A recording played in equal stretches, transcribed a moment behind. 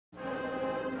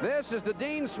This is the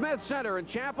Dean Smith Center in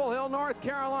Chapel Hill, North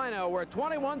Carolina, where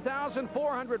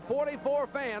 21,444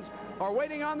 fans are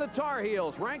waiting on the Tar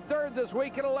Heels, ranked third this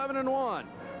week at 11-1.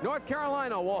 North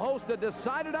Carolina will host a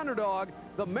decided underdog,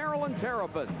 the Maryland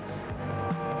Terrapins.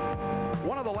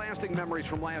 One of the lasting memories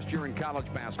from last year in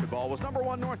college basketball was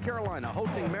 #1 North Carolina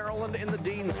hosting Maryland in the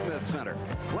Dean Smith Center.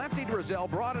 Lefty Driesell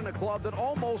brought in a club that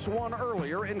almost won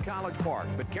earlier in College Park,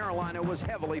 but Carolina was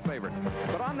heavily favored.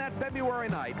 But on that February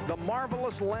night, the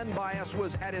marvelous Len Bias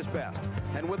was at his best.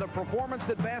 And with a performance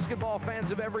that basketball fans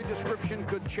of every description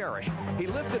could cherish, he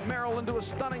lifted Maryland to a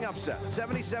stunning upset,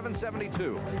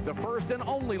 77-72, the first and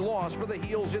only loss for the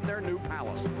Heels in their new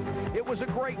palace. It was a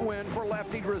great win for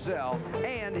Lefty Driesell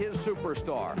and his superstar.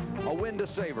 A win to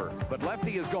savor, but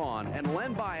Lefty is gone, and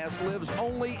Len Bias lives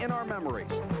only in our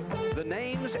memories. The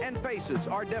names and faces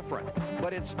are different,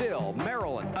 but it's still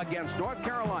Maryland against North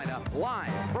Carolina,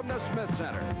 live from the Smith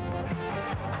Center.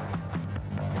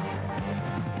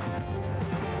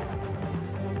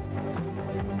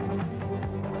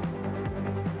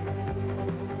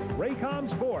 Raycom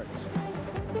Sports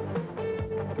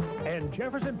and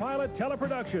Jefferson Pilot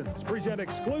Teleproductions present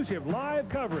exclusive live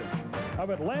coverage of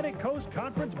Atlantic Coast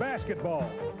Conference basketball.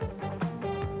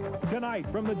 Tonight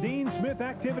from the Dean Smith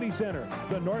Activity Center,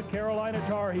 the North Carolina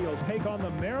Tar Heels take on the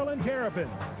Maryland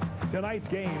Terrapins. Tonight's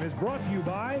game is brought to you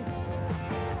by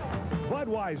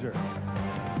Budweiser,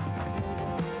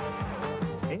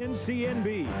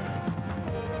 NCNB,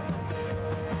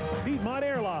 Piedmont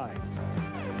Airlines,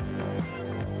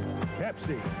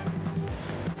 Pepsi,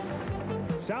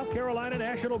 South Carolina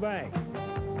National Bank,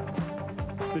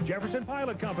 the Jefferson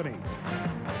Pilot Companies,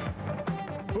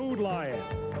 Food Lion,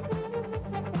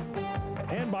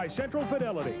 and by Central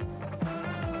Fidelity.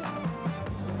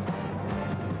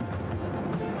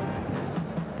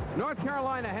 North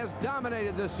Carolina has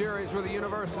dominated this series for the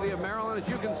University of Maryland. As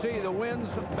you can see, the wins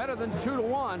better than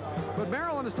 2-1, but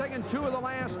Maryland has taken 2 of the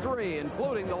last 3,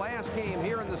 including the last game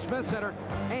here in the Smith Center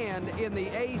and in the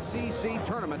ACC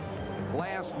tournament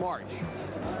last March.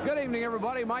 Good evening,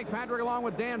 everybody. Mike Patrick along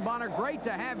with Dan Bonner. Great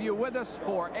to have you with us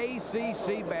for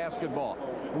ACC basketball.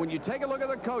 When you take a look at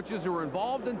the coaches who were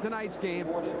involved in tonight's game,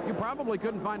 you probably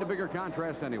couldn't find a bigger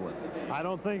contrast anywhere. I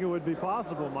don't think it would be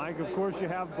possible, Mike. Of course, you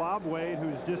have Bob Wade,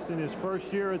 who's just in his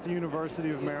first year at the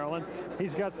University of Maryland.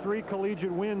 He's got 3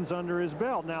 collegiate wins under his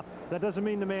belt. Now, that doesn't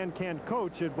mean the man can't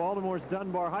coach. At Baltimore's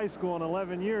Dunbar High School in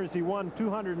 11 years, he won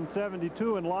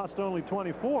 272 and lost only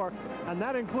 24, and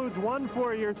that includes one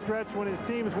 4-year stretch when his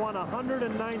teams won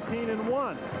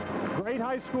 119-1. Great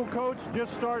high school coach,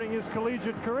 just starting his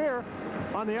collegiate career.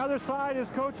 On the other side is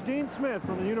Coach Dean Smith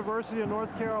from the University of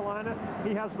North Carolina.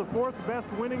 He has the 4th best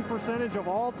winning percentage of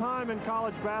all time in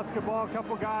college basketball. A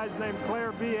couple guys named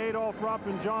Claire B., Adolph Rupp,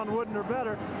 and John Wooden are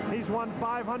better. He's won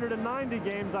 590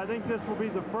 games. I think this will be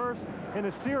the first in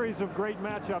a series of great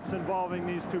matchups involving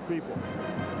these 2 people.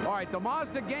 All right, the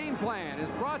Mazda game plan is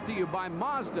brought to you by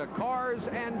Mazda Cars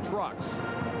and Trucks.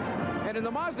 And in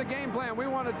the Mazda game plan, we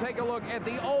want to take a look at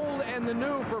the old and the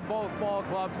new for both ball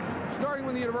clubs, starting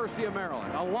with the University of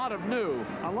Maryland. A lot of new.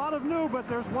 A lot of new, but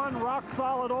there's one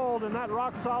rock-solid old, and that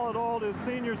rock-solid old is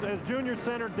junior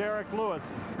center Derek Lewis.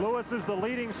 Lewis is the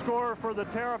leading scorer for the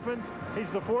Terrapins. He's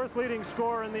the 4th leading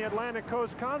scorer in the Atlantic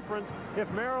Coast Conference. If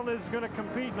Maryland is going to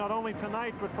compete not only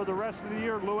tonight, but for the rest of the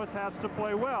year, Lewis has to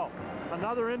play well.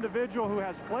 Another individual who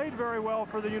has played very well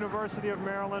for the University of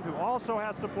Maryland, who also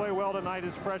has to play well tonight,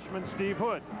 is freshman Steve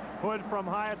Hood. Hood from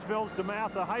Hyattsville's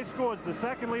DeMatha High School is the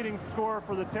 2nd leading scorer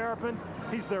for the Terrapins.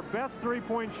 He's their best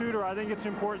 3-point shooter. I think it's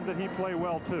important that he play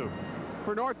well, too.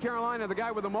 For North Carolina, the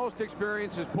guy with the most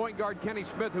experience is point guard Kenny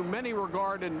Smith, who many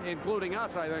regard, including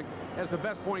us, I think, as the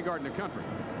best point guard in the country.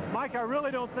 Mike, I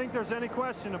really don't think there's any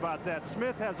question about that.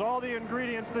 Smith has all the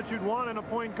ingredients that you'd want in a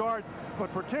point guard,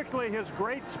 but particularly his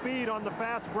great speed on the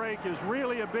fast break is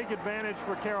really a big advantage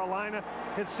for Carolina.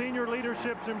 His senior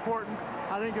leadership's important.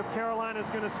 I think if Carolina's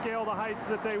going to scale the heights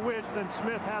that they wish, then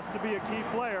Smith has to be a key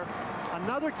player.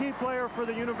 Another key player for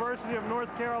the University of North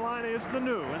Carolina is the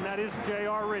new, and that is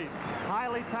J.R. Reed.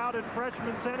 Highly touted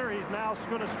freshman center. He's now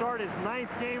going to start his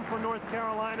 9th game for North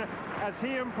Carolina. As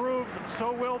he improves,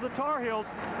 so will the Tar Heels,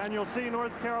 and you'll see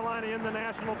North Carolina in the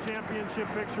national championship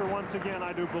picture once again,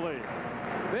 I do believe.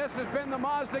 This has been the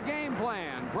Mazda Game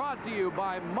Plan, brought to you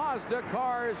by Mazda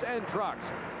Cars and Trucks.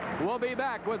 We'll be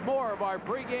back with more of our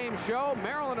pregame show,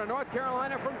 Maryland and North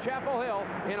Carolina from Chapel Hill,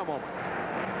 in a moment.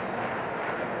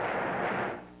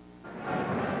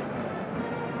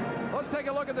 take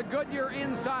a look at the Goodyear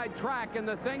inside track, and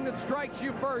the thing that strikes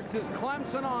you first is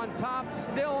Clemson on top,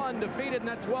 still undefeated, and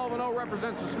that 12-0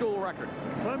 represents a school record.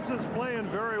 Clemson's playing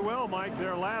very well, Mike.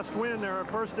 Their last win, their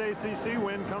first ACC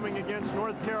win, coming against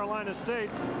North Carolina State.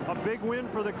 A big win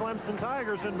for the Clemson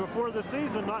Tigers, and before the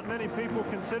season, not many people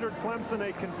considered Clemson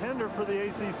a contender for the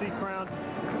ACC crown.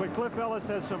 But Cliff Ellis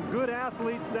has some good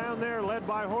athletes down there, led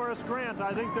by Horace Grant.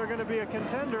 I think they're going to be a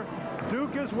contender.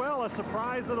 Duke as well, a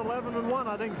surprise at 11-1.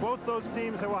 I think both those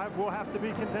teams will have to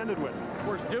be contended with. Of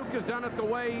course, Duke has done it the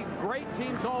way great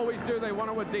teams always do. They won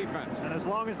it with defense. And as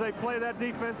long as they play that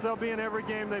defense, they'll be in every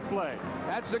game they play.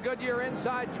 That's the Goodyear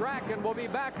inside track, and we'll be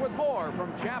back with more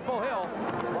from Chapel Hill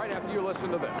right after you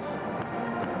listen to this.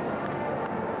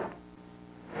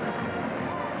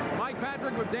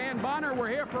 Patrick with Dan Bonner. We're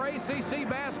here for ACC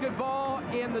basketball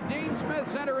in the Dean Smith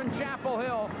Center in Chapel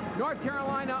Hill. North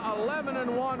Carolina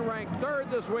 11-1, ranked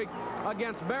third this week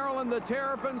against Maryland. The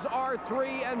Terrapins are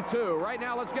 3-2. Right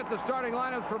now, let's get the starting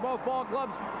lineups for both ball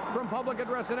clubs from public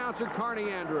address announcer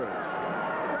Carney Andrews.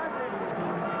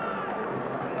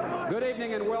 Good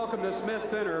evening and welcome to Smith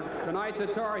Center. Tonight, the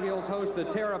Tar Heels host the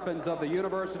Terrapins of the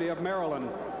University of Maryland.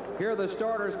 Here are the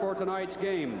starters for tonight's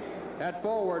game. At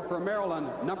forward for Maryland,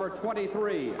 number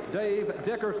 23, Dave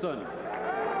Dickerson.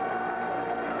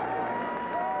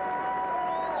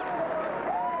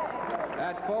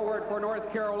 At forward for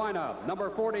North Carolina, number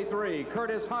 43,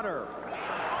 Curtis Hunter.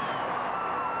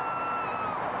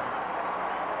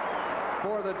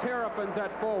 For the Terrapins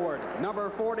at forward, number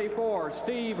 44,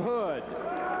 Steve Hood.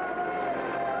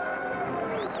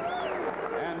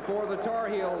 And for the Tar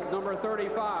Heels, number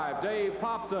 35, Dave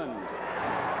Popson.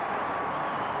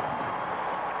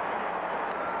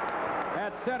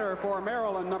 At center for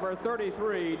Maryland, number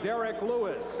 33, Derek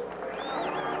Lewis.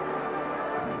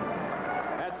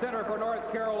 At center for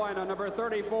North Carolina, number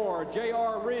 34,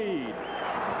 J.R. Reed.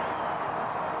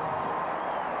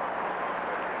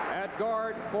 At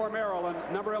guard for Maryland,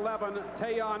 number 11,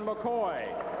 Tayon McCoy.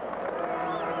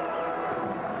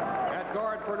 At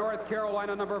guard for North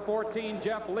Carolina, number 14,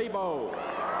 Jeff Lebo.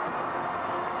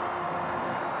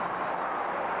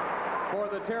 For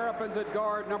the Terrapins at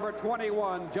guard, number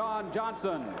 21, John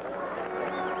Johnson.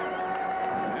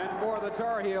 And for the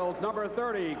Tar Heels, number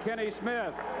 30, Kenny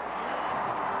Smith.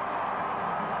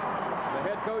 The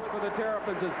head coach for the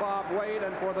Terrapins is Bob Wade,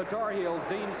 and for the Tar Heels,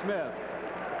 Dean Smith.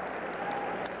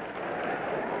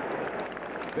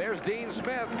 There's Dean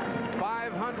Smith,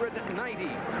 590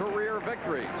 career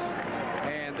victories.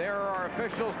 And there are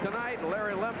officials tonight,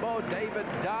 Larry Lembo, David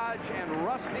Dodge, and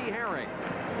Rusty Herring.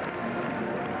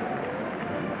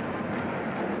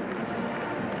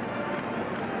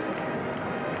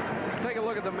 Take a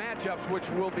look at the matchups, which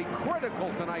will be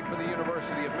critical tonight for the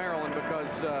University of Maryland, because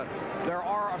there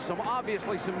are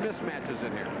obviously some mismatches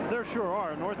in here. There sure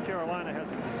are. North Carolina has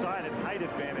a decided height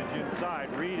advantage inside.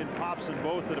 Reed and Popson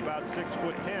both at about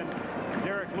 6'10".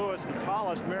 Derek Lewis, the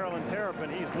tallest Maryland Terrapin,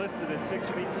 he's listed at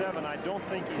 6'7". I don't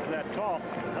think he's that tall.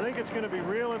 I think it's going to be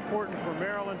real important for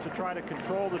Maryland to try to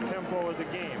control the tempo of the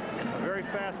game. A very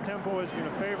fast tempo is going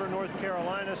to favor North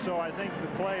Carolina, so I think the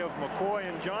play of McCoy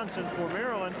and Johnson for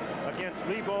Maryland against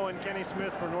Lebo and Kenny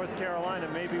Smith for North Carolina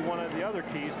may be one of the other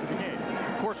keys to the game.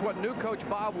 Of course, what new coach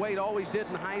Bob Wade always did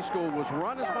in high school was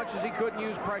run as much as he could and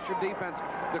use pressure defense.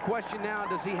 The question now,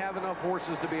 does he have enough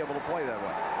horses to be able to play that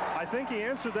way? I think he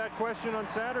answered that question on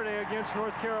Saturday against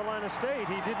North Carolina State.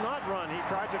 He did not run. He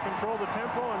tried to control the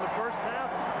tempo in the first half.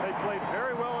 They played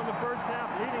very well in the first half,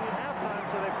 leading at halftime,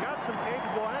 so they've got some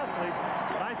capable athletes,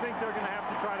 but I think they're going to have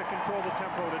to try to control the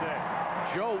tempo today.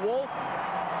 Joe Wolf,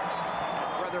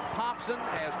 rather Popson,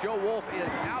 as Joe Wolf is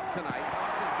out tonight.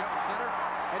 Popson jumps center,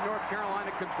 and North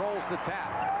Carolina controls the tap.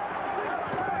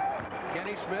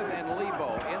 Kenny Smith and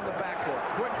Lebo in the backcourt.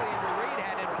 Quickly into Reed,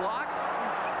 had it blocked.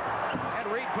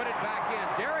 And Reed put it back in.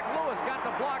 Derek Lewis got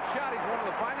the block shot. He's one of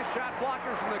the finest shot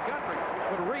blockers in the country.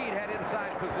 But Reed had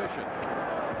inside position.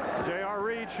 J.R.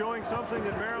 Reed showing something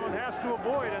that Maryland has to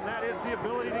avoid, and that is the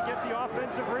ability to get the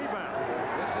offensive rebound.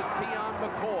 This is Tayon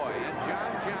McCoy and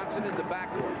John Johnson in the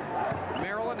backcourt.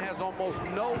 Maryland has almost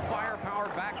no firepower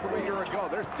back from a year ago.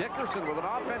 There's Dickerson with an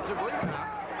offensive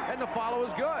rebound, and the follow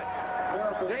is good.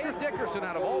 Dave Dickerson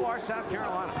out of Olar, South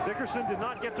Carolina. Dickerson did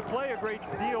not get to play a great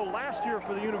deal last year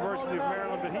for the University of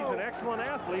Maryland, but he's an excellent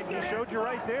athlete, and he showed you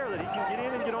right there that he can get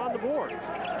in and get on the board.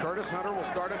 Curtis Hunter will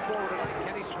start at forward tonight.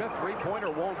 Kenny Smith,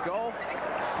 three-pointer, won't go.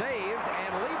 Saved,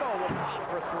 and Lebo will pop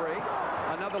for three.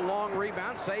 Another long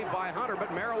rebound, saved by Hunter,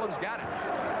 but Maryland's got it.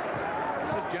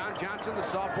 This is John Johnson, the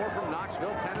sophomore from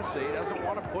Knoxville, Tennessee. Doesn't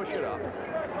want to push it up.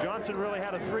 Johnson really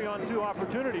had a 3-on-2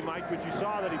 opportunity, Mike, but you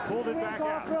saw that he pulled it back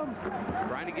out.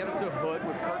 Trying to get it to Hood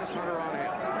with Curtis Hunter on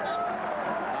him.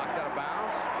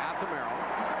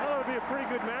 pretty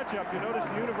good matchup. You notice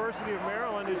the University of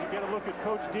Maryland as you get a look at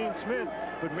Coach Dean Smith,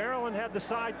 but Maryland had the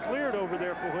side cleared over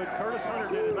there for Hood. Curtis Hunter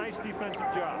did a nice defensive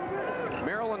job.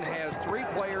 Maryland has 3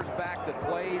 players back that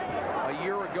played a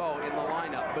year ago in the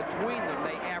lineup. Between them,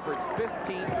 they averaged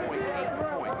 15.8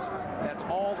 points. That's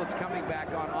all that's coming back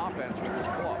on offense for this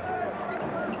club.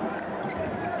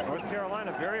 North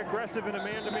Carolina very aggressive in a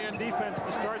man-to-man defense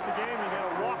to start the game. They get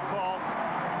a walk call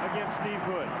against Steve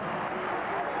Hood.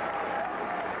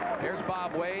 There's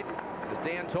Bob Wade. As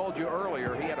Dan told you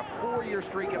earlier, he had a 4-year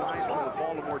streak in high school with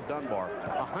Baltimore Dunbar.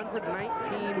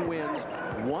 119 wins,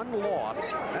 1 loss.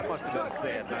 That must have been a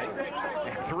sad night.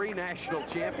 And 3 national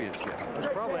championships. It was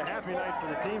probably a happy night for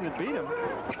the team that beat him.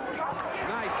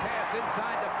 Nice pass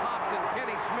inside to Popson.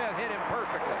 Kenny Smith hit him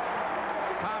perfectly.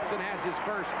 Popson has his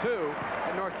first 2,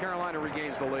 and North Carolina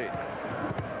regains the lead.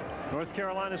 North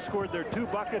Carolina scored their 2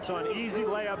 buckets on easy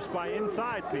layups by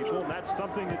inside people. That's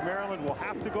something that Maryland will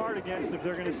have to guard against if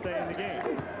they're going to stay in the game.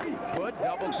 Hood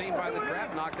double teamed by the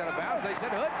trap, knocked out of bounds. They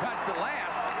said Hood touched it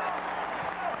last.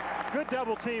 Good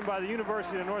double team by the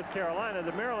University of North Carolina.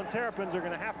 The Maryland Terrapins are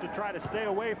going to have to try to stay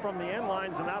away from the end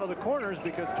lines and out of the corners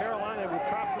because Carolina will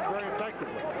trap them very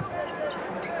effectively.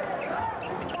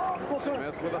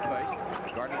 Smith with a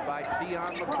fake, guarded by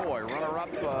Tion McCoy, runner-up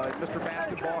Mr.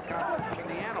 Basketball Conference in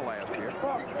Indiana last year.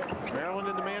 Maryland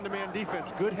in the man-to-man defense.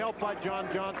 Good help by John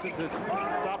Johnson to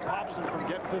stop Hobson from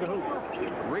getting to the hoop.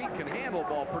 Reed can handle the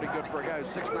ball pretty good for a guy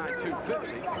who's 6'9",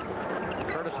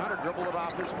 250. Curtis Hunter dribbled it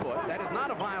off his foot. That is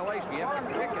not a violation. You have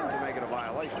to kick it to make it a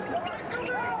violation.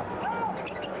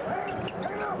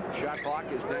 Shot clock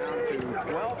is down to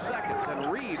 12 seconds,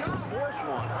 and Reed will force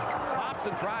one.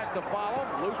 Hobson tries to follow.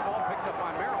 Loose ball picked up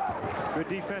by Maryland. Good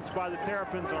defense by the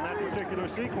Terrapins on that particular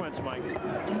sequence, Mike.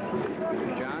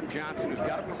 John Johnson, who's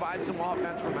got to provide some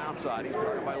offense from outside. He's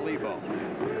guarded by Lebo.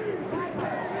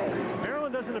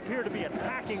 Maryland doesn't appear to be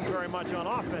attacking very much on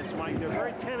offense, Mike. They're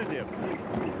very tentative.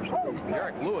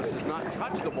 Derek Lewis has not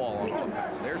touched the ball on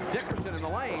offense. There's Dickerson in the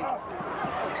lane.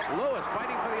 Lewis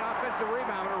fighting for the offensive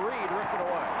rebound, and Reed ripped it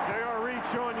away. J.R. Reed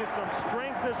showing you some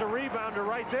strength as a rebounder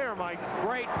right there, Mike.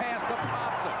 Great pass to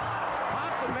Popson.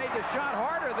 Popson made the shot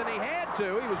harder than he had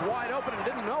to. He was wide open and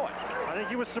didn't know it. I think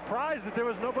he was surprised that there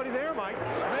was nobody there, Mike.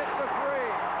 Smith for 3.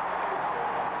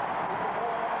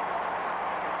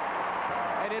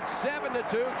 And it's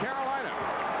 7-2 Carolina.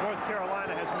 North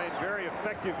Carolina has made very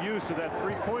effective use of that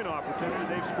 3-point opportunity.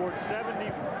 They've scored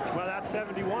 70, well, that's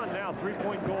 71 now,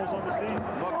 3-point goals on the season.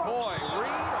 McCoy,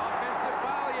 Reed, offensive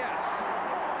foul, yes.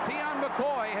 Tion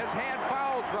McCoy has had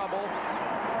foul trouble.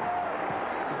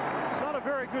 It's not a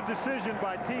very good decision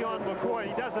by Tion McCoy.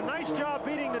 He does a nice job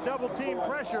beating the double-team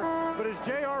pressure, but as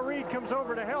J.R. Reed comes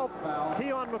over to help,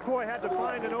 Tion McCoy had to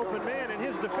find an open man. In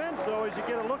his defense, though, as you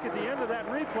get a look at the end of that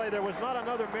replay, there was not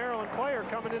another Maryland player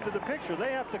coming into the picture.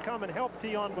 They have to come and help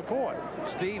Tion McCoy.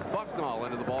 Steve Bucknall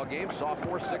into the ball game,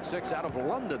 sophomore, 6'6", out of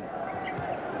London.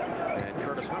 And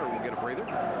Curtis Hunter will get a breather.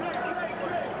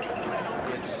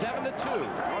 It's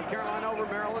 7-2. North Carolina over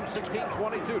Maryland,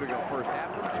 16:22 to go first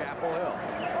half from Chapel Hill.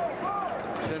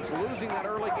 Since losing that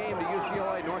early game to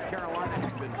UCLA, North Carolina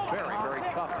has been very, very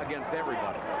tough against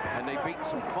everybody. And they beat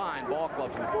some fine ball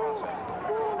clubs in the process.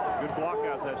 Good block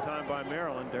out that time by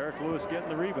Maryland. Derek Lewis getting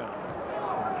the rebound.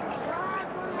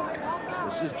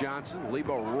 This is Johnson.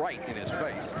 Lebo right in his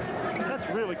face. That's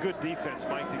really good defense,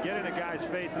 Mike. To get in a guy's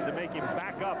face and to make him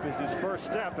back up is his first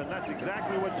step, and that's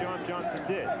exactly what John Johnson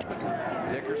did.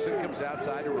 Dickerson comes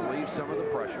outside to relieve some of the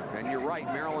pressure. And you're right,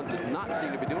 Maryland does not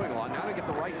seem to be doing a lot. Now they get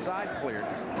the right side cleared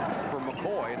for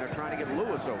McCoy, and they're trying to get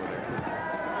Lewis over there.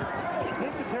 I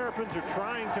think the Terrapins are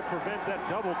trying to prevent that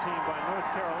double team by North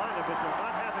Carolina, but they're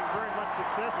not having very much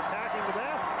success attacking the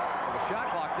basket. The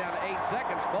shot clock's down to 8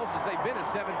 seconds. Closest they've been is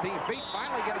 17 feet.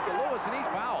 Finally get it to Lewis, and he's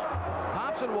fouled.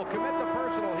 Hobson will commit the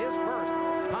personal, his first.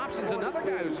 Hobson's another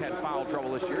guy who's had foul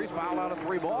trouble this year. He's fouled out of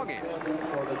 3 ball games.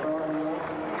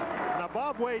 Now,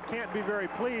 Bob Wade can't be very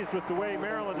pleased with the way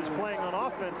Maryland is playing on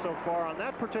offense so far. On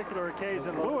that particular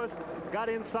occasion, Lewis got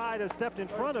inside and stepped in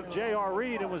front of J.R.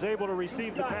 Reed and was able to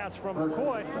receive the pass from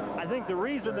McCoy. I think the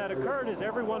reason that occurred is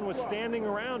everyone was standing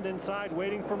around inside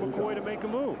waiting for McCoy to make a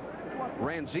move.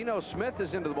 Ranzino Smith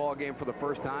is into the ball game for the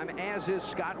first time, as is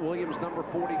Scott Williams, number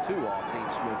 42, off Dean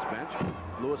Smith's bench.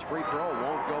 Lewis free throw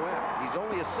won't go in. He's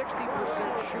only a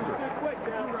 60% shooter.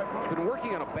 Been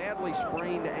working on a badly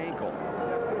sprained ankle.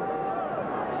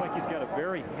 Looks like he's got a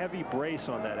very heavy brace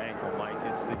on that ankle, Mike.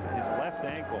 It's his left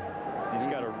ankle. He's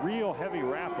got a real heavy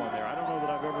wrap on there. I don't know that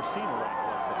I've ever seen a wrap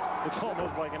like that. Looks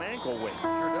almost like an ankle weight.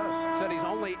 Sure does. Said he's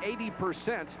only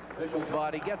 80%,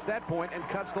 but he gets that point and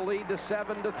cuts the lead to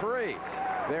 7-3.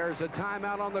 There's a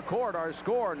timeout on the court. Our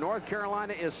score, North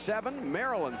Carolina is 7,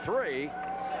 Maryland 3.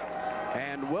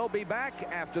 And we'll be back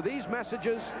after these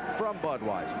messages from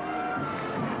Budweiser.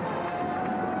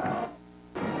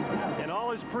 In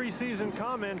all his preseason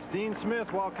comments, Dean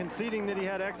Smith, while conceding that he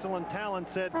had excellent talent,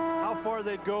 said how far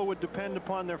they'd go would depend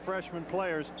upon their freshman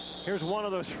players. Here's one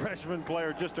of those freshman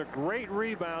players. Just a great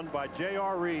rebound by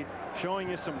J.R. Reed, showing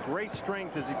you some great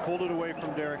strength as he pulled it away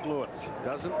from Derek Lewis.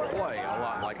 Doesn't play a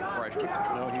lot like a freshman.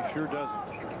 No, he sure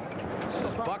doesn't. This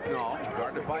is Bucknall,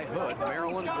 guarded by Hood.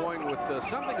 Maryland going with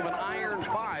something of an iron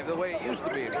 5, the way it used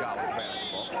to be in college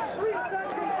basketball.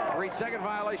 3-second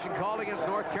violation called against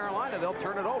North Carolina. They'll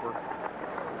turn it over.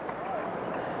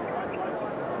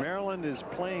 Maryland is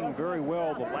playing very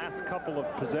well the last couple of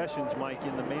possessions, Mike,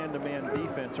 in the man-to-man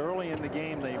defense. Early in the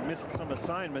game, they missed some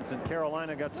assignments, and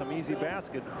Carolina got some easy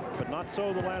baskets, but not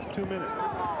so the last 2 minutes.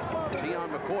 Deion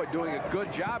McCoy doing a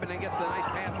good job, and then gets the nice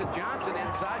pass to Johnson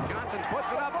inside. Johnson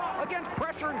puts it up against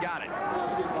pressure and got it.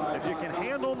 If you can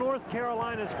handle North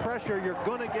Carolina's pressure, you're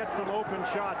going to get some open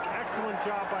shots. Excellent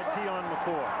job by Deion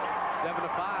McCoy.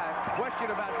 7-5. Question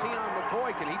about Deion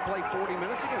McCoy. Can he play 40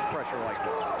 minutes against pressure like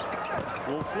this?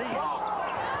 We'll see.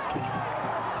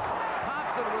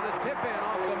 Thompson with a tip-in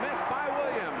off the miss by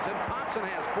Williams, and Thompson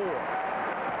has 4.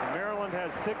 Maryland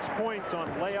has 6 points on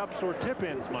layups or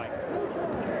tip-ins, Mike.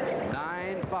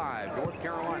 9-5, North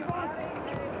Carolina.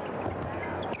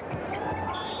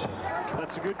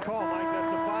 That's a good call, Mike.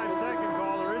 That's a 5-second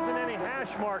call. There isn't any hash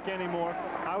mark anymore.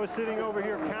 I was sitting over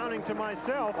here counting to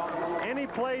myself. Any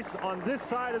place on this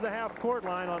side of the half-court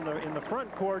line in the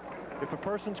front court, if a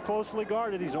person's closely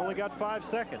guarded, he's only got 5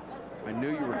 seconds. I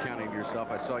knew you were counting to yourself.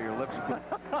 I saw your lips.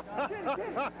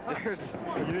 There's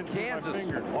Kansas.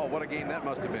 Oh, what a game that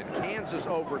must have been. Kansas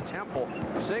over Temple,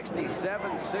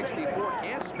 67-64.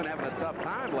 Kansas has been having a tough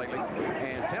time lately,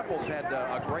 and Temple's had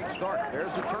a great start.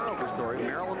 There's the turnover story.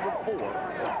 Maryland with 4.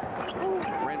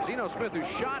 Ranzino Smith, who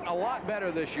shot a lot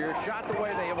better this year, shot the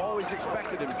way they have always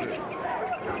expected him to.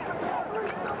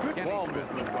 Good ball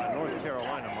movement by North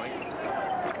Carolina, Mike.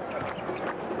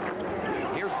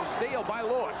 Here's the steal by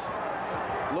Lewis.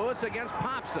 Lewis against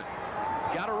Popson.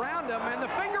 Got around him, and the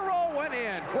finger roll went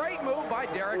in. Great move by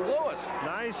Derek Lewis.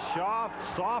 Nice shot,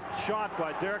 soft shot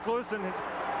by Derek Lewis. And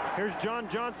here's John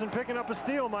Johnson picking up a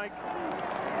steal, Mike.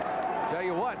 Tell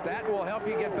you what, that will help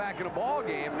you get back in a ball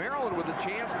game. Maryland with a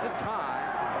chance to tie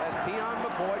as Deion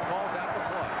McCoy calls out the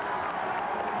play.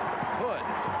 Hood.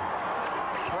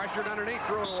 Pressured underneath,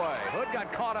 threw it away. Hood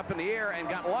got caught up in the air and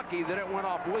got lucky that it went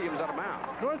off Williams out of bounds.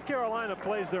 North Carolina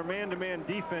plays their man-to-man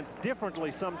defense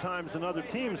differently sometimes than other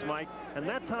teams, Mike. And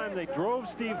that time they drove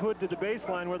Steve Hood to the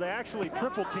baseline where they actually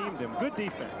triple-teamed him. Good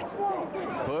defense.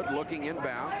 Hood looking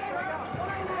inbound.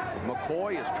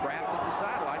 McCoy is trapped at the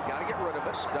sideline. Got to get rid of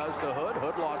it. Does to Hood.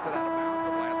 Hood lost it out of bounds.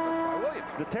 The last touch by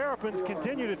Williams. The Terrapins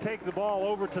continue to take the ball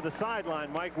over to the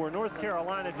sideline, Mike, where North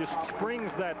Carolina just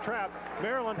springs that trap.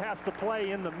 Maryland has to play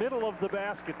in the middle of the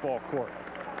basketball court.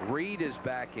 Reed is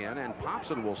back in, and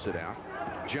Popson will sit down.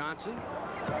 Johnson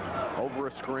over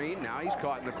a screen. Now he's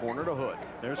caught in the corner to Hood.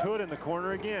 There's Hood in the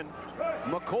corner again.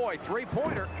 McCoy,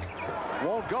 three-pointer.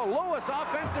 Won't go. Lewis,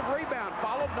 offensive rebound.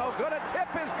 Followed, no good. A tip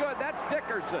is good. That's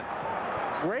Dickerson.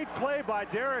 Great play by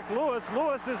Derek Lewis.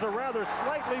 Lewis is a rather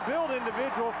slightly built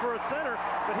individual for a center,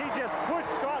 but he just pushed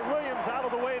Scott Williams out of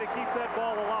the way to keep that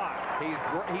ball alive.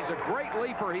 He's a great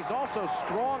leaper. He's also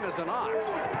strong as an ox.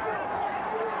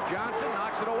 Johnson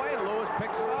knocks it away, and Lewis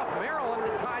picks it up. Maryland,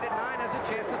 tied at 9, has a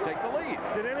chance to take the lead.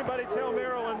 Did anybody tell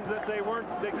Maryland that they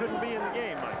couldn't be in the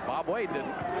game, Mike? Bob Wade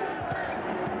didn't.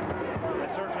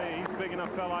 He's a big enough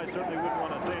fella. I certainly wouldn't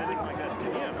want to say anything like that to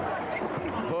him.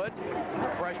 Hood, the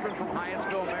freshman from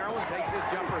Hyattsville, Maryland, takes his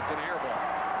jumper. It's an air ball.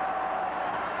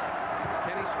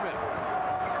 Kenny Smith.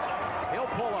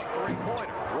 He'll pull up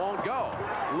three-pointer. Won't go.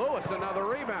 Lewis, another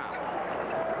rebound.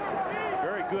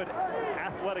 Very good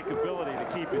athletic ability to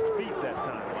keep his feet that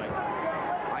time, Mike.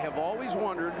 I have always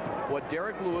wondered what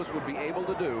Derek Lewis would be able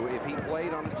to do if he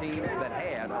played on a team that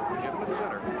had a legitimate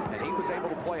center and he was able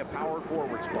to play a power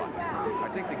forward spot. I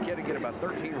think the kid would get about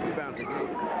 13 rebounds a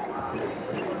game.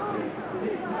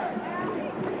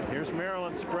 Here's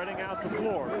Maryland spreading out the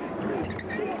floor.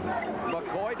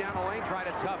 McCoy down the lane, tried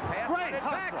a tough pass. Right,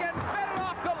 back and fed it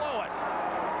off to Lewis.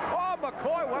 Oh,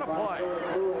 McCoy, what a play.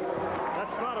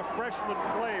 That's not a freshman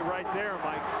play right there,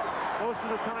 Mike. Most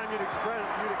of the time you'd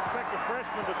expect a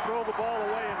freshman to throw the ball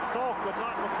away and sulk, but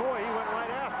not McCoy. He went right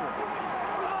after it.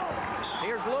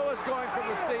 Here's Lewis going for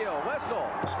the steal. Whistle.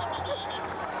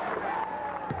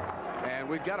 And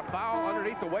we've got a foul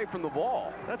underneath away from the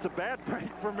ball. That's a bad break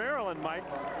for Maryland, Mike.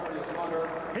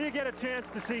 Here you get a chance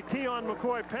to see Tion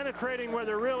McCoy penetrating where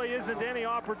there really isn't any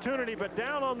opportunity, but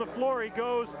down on the floor he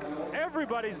goes.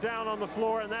 Everybody's down on the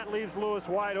floor, and that leaves Lewis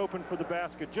wide open for the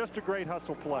basket. Just a great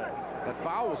hustle play. That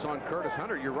foul was on Curtis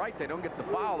Hunter. You're right, they don't get the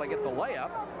foul, they get the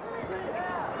layup.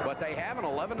 But they have an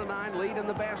 11-9 lead in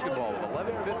the basketball with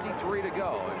 11:53 to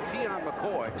go. And Tion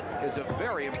McCoy is a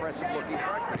very impressive-looking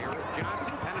freshman. Here is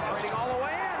Johnson penetrating all the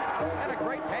way in. And a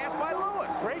great pass by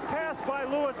Lewis. Great pass by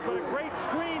Lewis, but a great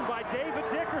screen by David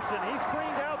Dickerson. He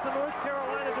screened out the North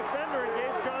Carolina defender and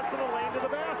gave Johnson a lane to the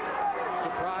basket.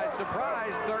 Surprise,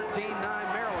 surprise, 13-9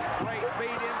 Maryland. Great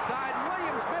feed inside.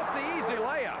 Williams missed the easy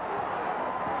layup.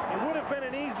 It would have been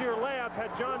an easier layup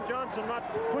had John Johnson not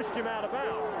pushed him out of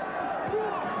bounds.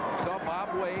 Saw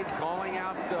Bob Wade calling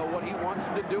out what he wants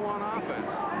him to do on offense.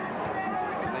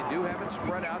 And they do have it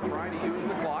spread out, trying to use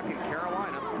the clock, and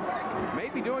Carolina may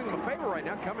be doing him a favor right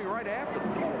now, coming right after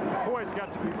them. McCoy's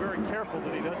got to be very careful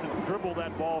that he doesn't dribble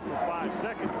that ball for 5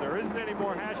 seconds. There isn't any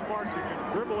more hash marks. You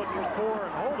can dribble it for 4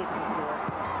 and hold it for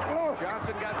 4.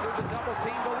 Johnson got through the double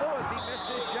team to Lewis. He missed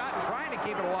his shot. Trying to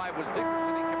keep it alive was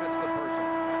Dickerson. He commits the person.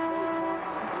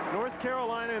 North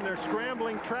Carolina in their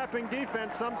scrambling, trapping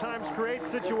defense sometimes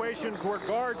creates situations where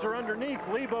guards are underneath.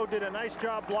 Lebo did a nice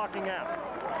job blocking out.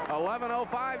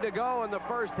 11:05 to go in the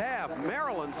first half.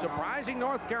 Maryland surprising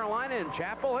North Carolina in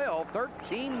Chapel Hill,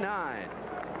 13-9.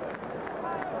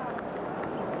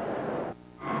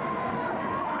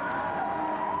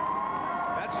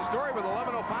 That's the story with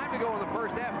 11:05 to go in the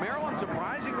first half. Maryland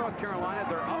surprising North Carolina.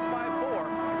 They're up by 4.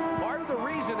 Part of the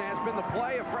reason has been the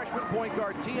play of freshman point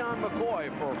guard Tion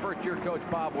McCoy for first-year coach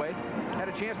Bob Wade. Had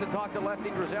a chance to talk to Lefty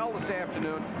Drizel this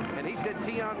afternoon, and he said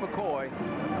Tion McCoy,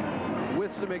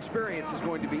 with some experience, is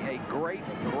going to be a great,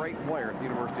 great player at the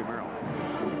University of Maryland.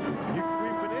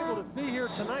 We've been able to see here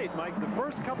tonight, Mike, the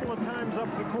first couple of times up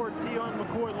the court, Tion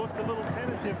McCoy looked a little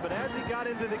tentative, but as he got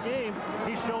into the game,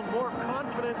 he's shown more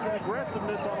confidence and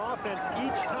aggressiveness on offense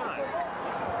each time.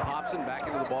 Hobson back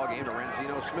into the ball game to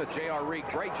Renzino Smith. J.R. Reed,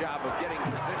 great job of getting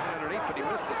position underneath, but he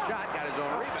missed the shot, got his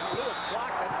own rebound. Lewis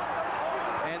blocked it,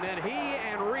 and then he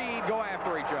and Reed go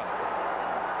after each other.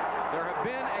 There have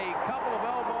been a couple of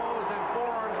elbows and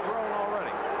forearms thrown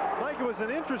already. Mike, it was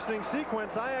an interesting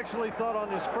sequence. I actually thought on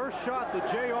his first shot that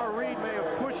J.R. Reed may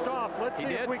have pushed off. Let's see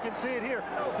if we can see it here.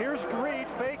 Here's Reed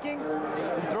faking.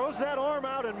 He throws that arm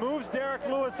out and moves Derek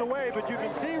Lewis away, but you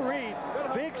can see Reed,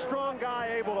 big, strong guy,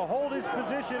 able to hold his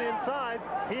position inside.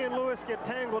 He and Lewis get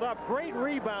tangled up. Great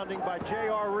rebounding by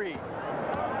J.R. Reed.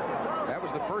 That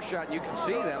was the first shot, and you can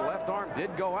see that left arm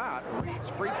did go out. Reed's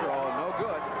free throw, no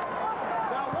good.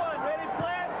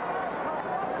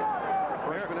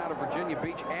 Freshman out of Virginia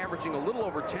Beach, averaging a little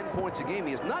over 10 points a game.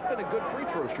 He has not been a good free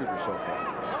throw shooter so far.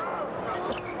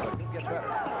 But he'll get better.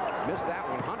 Missed that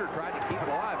one. Hunter tried to keep it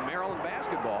alive. Maryland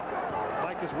basketball.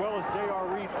 Like, as well as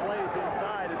J.R. Reed plays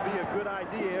inside, it'd be a good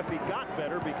idea if he got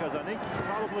better, because I think he's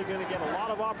probably going to get a lot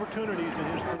of opportunities in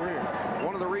his career.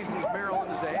 One of the reasons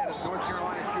Maryland is ahead is North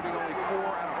Carolina shooting only 4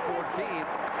 out of 14,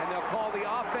 and they'll call the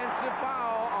offensive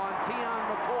foul on Tion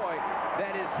McCoy.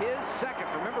 That is his second.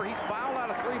 Remember, he's fouled out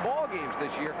of 3 ball games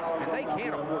this year, and they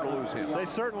can't afford to lose him. They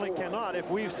certainly cannot. If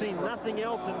we've seen nothing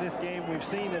else in this game, we've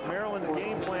seen that Maryland's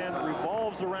game plan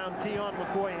revolves around Tion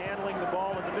McCoy handling the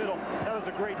ball in the middle. That was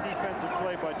a great defensive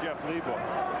play by Jeff Lebo.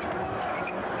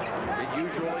 It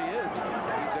usually is.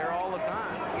 He's there all the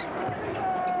time.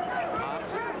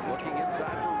 Hobson looking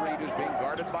inside for Reed, who's being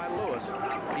guarded by Lewis.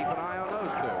 Keep an eye on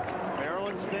those two.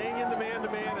 Maryland staying in the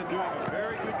man-to-man and doing a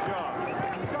very good job.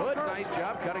 Hood, nice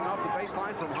job cutting off the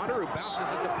baseline from Hunter, who bounces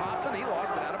it to Hobson. He lost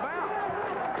it out of bounds.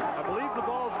 I believe the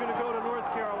ball is going to go to North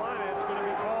Carolina. It's going to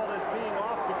be called as being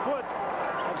off the foot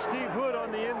of Steve Hood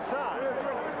on the inside.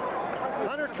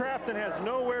 Hunter Trafton has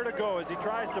nowhere to go as he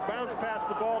tries to bounce past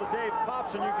the ball to Dave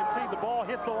Popson. You can see the ball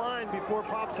hit the line before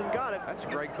Popson got it. That's a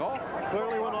great call.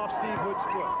 Clearly went off Steve Hood's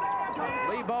foot.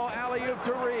 Lebo alley-oop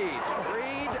to Reed.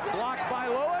 Reed blocked by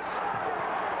Lewis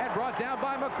and brought down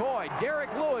by McCoy. Derek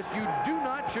Lewis, you do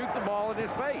not shoot the ball in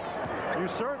his face. You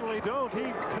certainly don't.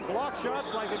 He can block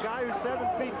shots like a guy who's 7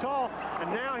 feet tall.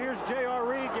 And now here's J.R.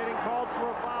 Reed getting called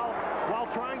for a foul while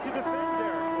trying to defend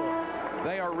Derek Lewis.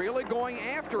 They are really going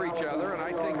after each other, and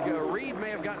I think Reed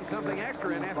may have gotten something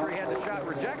extra in after he had the shot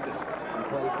rejected.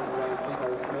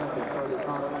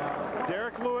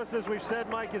 Derek Lewis, as we've said,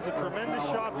 Mike, is a tremendous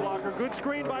shot blocker. Good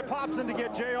screen by Popson to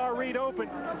get J.R. Reed open.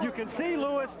 You can see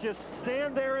Lewis just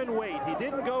stand there and wait. He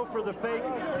didn't go for the fake,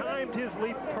 timed his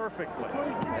leap perfectly.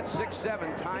 At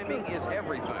 6'7", timing is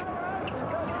everything.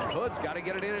 Hood's got to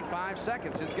get it in 5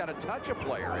 seconds. He's got to touch a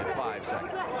player in 5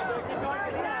 seconds.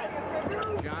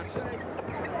 Johnson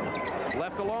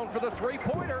left alone for the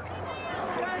three-pointer.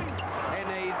 And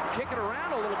they kick it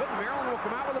around a little bit, and Maryland will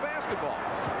come out with a basketball.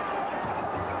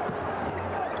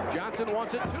 Johnson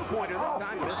wants it two-pointer this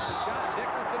time. Missed the shot.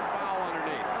 Dickerson foul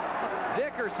underneath.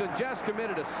 Dickerson just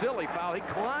committed a silly foul. He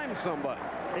climbed somebody.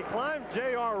 He climbed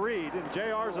J.R. Reed, and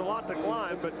J.R.'s a lot to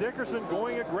climb, but Dickerson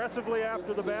going aggressively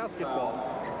after the basketball.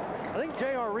 I think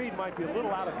J.R. Reed might be a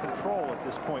little out of control at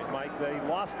this point, Mike. They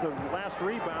lost the last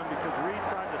rebound because Reed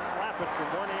tried to slap it from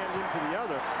one end into the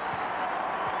other.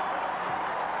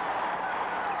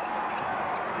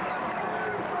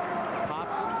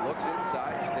 Hobson looks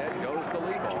inside. Instead goes to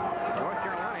Lebo. North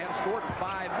Carolina has scored in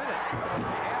 5 minutes.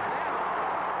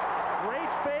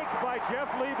 Great fake by Jeff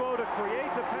Lebo to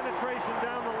create the penetration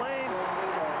down the lane,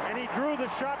 and he drew the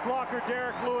shot blocker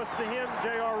Derek Lewis to him.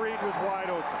 J.R. Reed was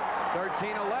wide open.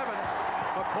 13-11.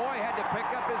 McCoy had to pick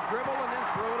up his dribble and then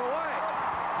threw it away.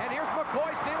 And here's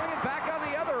McCoy stealing it back on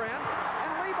the other end,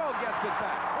 and Lebo gets it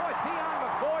back. Boy, Tion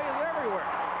McCoy is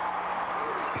everywhere.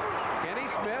 Kenny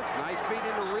Smith, nice feed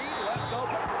into Reed, left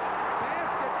open.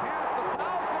 Basket pass, the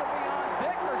foul's going to be on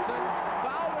Dickerson.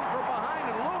 Fouled him from behind,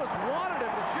 and Lewis wanted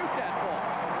him to shoot that ball.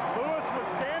 Lewis was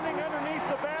standing underneath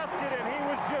the basket, and he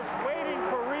was just waiting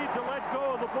for Reed to let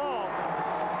go of the ball.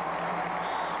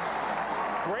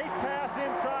 Great pass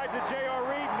inside to J.R.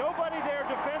 Reed. Nobody there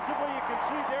defensively. You can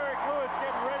see Derek Lewis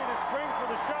getting ready to spring for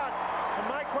the shot. And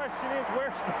my question is,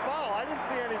 where's the foul? I didn't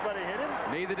see anybody hit him.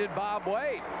 Neither did Bob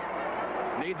Wade.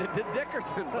 Neither did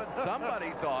Dickerson, but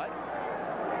somebody saw it.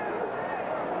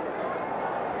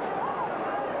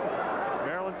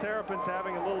 Maryland Terrapins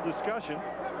having a little discussion.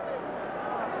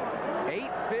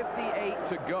 8:58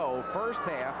 to go, first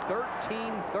half,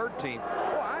 13-13.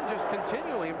 Well, I'm just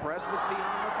continually impressed with Tion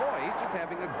McCoy. He's just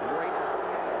having a great...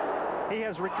 He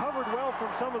has recovered well from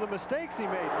some of the mistakes he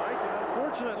made, Mike, and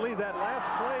unfortunately that last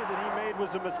play that he made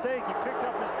was a mistake. He picked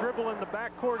up his dribble in the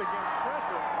backcourt against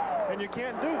pressure, and you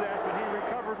can't do that, but he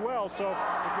recovered well. So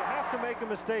if you have to make a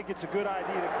mistake, it's a good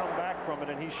idea to come back from it,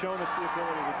 and he's shown us the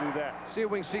ability to do that. See if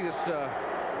we can see this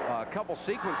a couple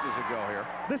sequences ago here.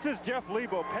 This is Jeff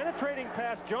Lebo penetrating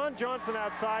past John Johnson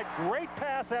outside. Great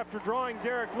pass after drawing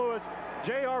Derek Lewis.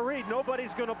 J.R. Reed,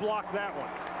 nobody's going to block that one.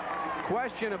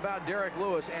 Question about Derek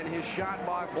Lewis and his shot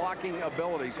blocking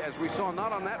abilities. As we saw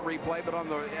not on that replay, but on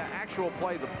the actual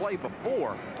play, the play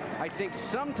before, I think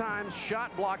sometimes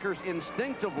shot blockers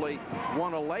instinctively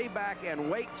want to lay back and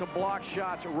wait to block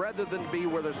shots rather than be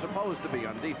where they're supposed to be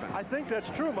on defense. I think that's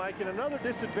true, Mike, and another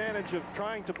disadvantage of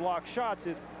trying to block shots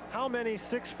is how many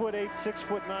 6'8",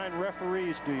 6'9"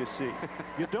 referees do you see?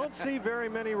 You don't see very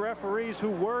many referees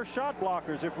who were shot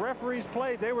blockers. If referees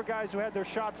played, they were guys who had their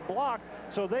shots blocked,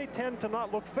 so they tend to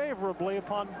not look favorably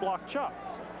upon blocked shots.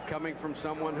 Coming from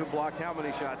someone who blocked how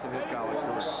many shots in his college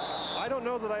career? I don't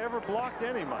know that I ever blocked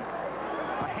any, Mike.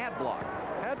 I had blocked.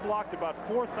 Had blocked about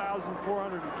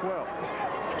 4,412.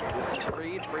 This is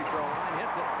Reed, free throw line,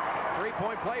 hits it.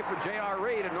 Three-point play for J.R.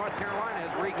 Reed, and North Carolina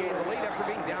has regained the lead after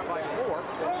being down by 4.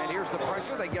 And here's the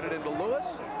pressure. They get it into Lewis,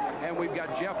 and we've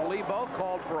got Jeff Lebo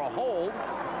called for a hold.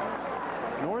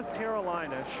 North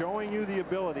Carolina showing you the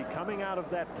ability coming out of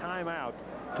that timeout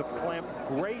to clamp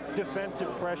great defensive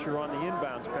pressure on the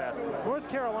inbounds pass. North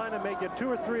Carolina may get 2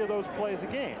 or 3 of those plays a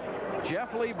game.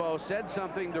 Jeff Lebo said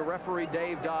something to referee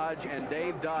Dave Dodge, and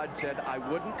Dave Dodge said, "I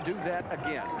wouldn't do that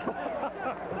again."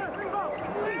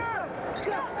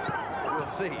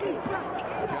 We'll see.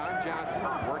 John Johnson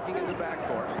working in the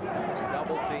backcourt.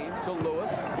 Double team to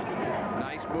Lewis.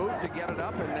 Nice move to get it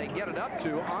up, and they get it up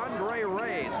to Andre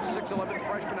Reyes, 6'11"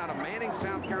 freshman out of Manning,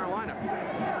 South Carolina,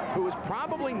 who is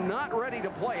probably not ready to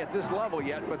play at this level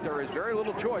yet, but there is very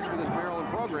little choice for this Maryland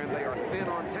program. They are thin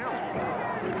on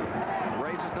talent.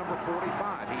 Reyes is number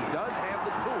 45. He does have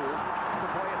the tools to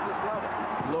play at this level.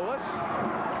 Lewis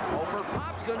over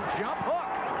Popson, jump hook.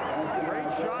 Great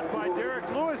shot by Derek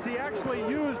Lewis. He actually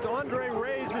used Andre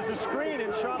Reyes as a screen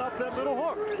and shot up that little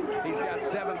hook. He's got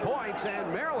 7 points,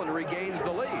 and Maryland regains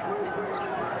the lead.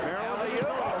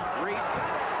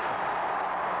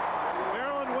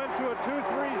 Maryland went to a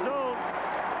 2-3 zone.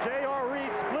 J.R.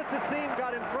 Reed split the seam,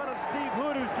 got in front of Steve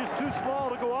Hood, who's just too small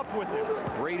to go up with him.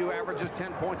 Reed, who averages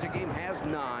 10 points a game, has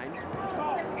 9.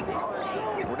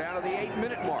 We're down to the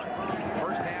 8-minute mark.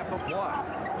 First half of play.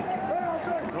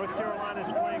 North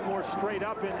Carolina's playing more straight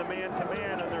up in the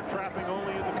man-to-man, and they're trapping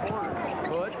only in the corner.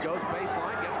 Hood goes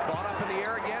baseline, gets caught up in the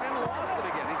air again, and lost it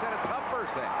again. He's had a tough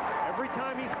first half. Every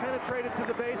time he's penetrated to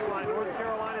the baseline, North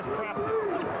Carolina's trapped it.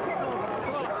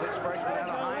 6'6" freshman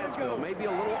out of Hyattsville, maybe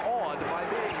a little awed by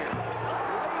being here.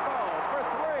 Lebo for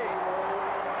 3.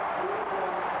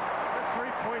 That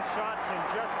three-point shot can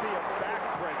just be a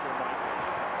backbreaker, Mike.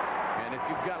 And if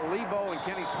you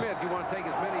you want to take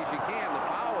as many as you can. The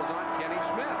foul is on Kenny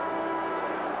Smith.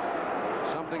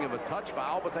 Something of a touch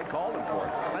foul, but they called him for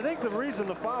it. I think the reason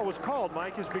the foul was called,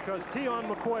 Mike, is because Tion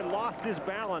McCoy lost his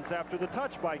balance after the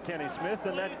touch by Kenny Smith,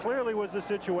 and that clearly was the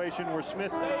situation where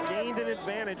Smith gained an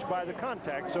advantage by the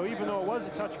contact. So even though it was a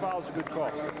touch foul, it's a good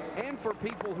call. And for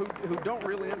people who don't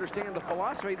really understand the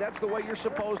philosophy, that's the way you're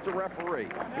supposed to referee.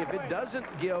 If it doesn't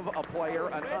give a player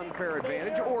an unfair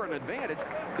advantage or an advantage,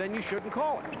 then you shouldn't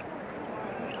call it.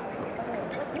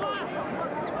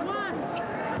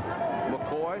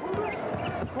 McCoy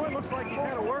looks like he's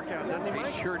had a workout, doesn't he,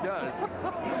 Mike? He sure does.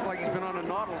 Looks like he's been on a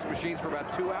Nautilus machines for about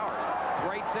 2 hours.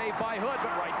 Great save by Hood,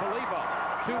 but right to Lebo.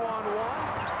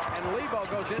 2-on-1, and Lebo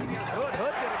goes in against Hood.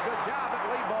 Hood did a good job, but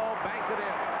Lebo banked it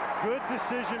in. Good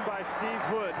decision by Steve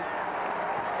Hood,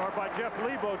 or by Jeff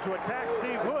Lebo, to attack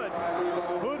Steve Hood.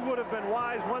 Hood would have been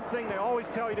wise. One thing they always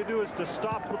tell you to do is to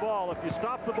stop the ball. If you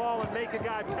stop the ball and make a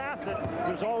guy pass it,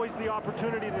 there's always the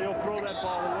opportunity that he'll throw that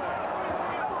ball away.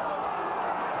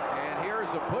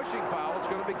 A pushing foul. It's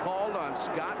going to be called on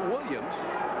Scott Williams.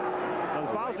 Now, the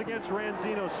foul's against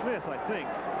Ranzino Smith, I think.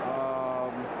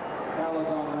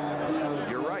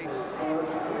 You're right.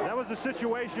 That was a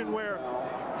situation where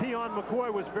Tion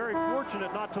McCoy was very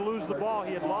fortunate not to lose the ball.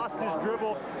 He had lost his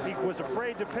dribble. He was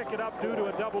afraid to pick it up due to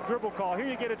a double dribble call. Here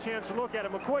you get a chance to look at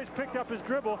it. McCoy's picked up his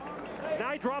dribble.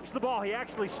 Now he drops the ball. He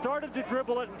actually started to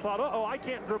dribble it and thought, uh-oh, I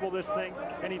can't dribble this thing.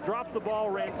 And he dropped the ball.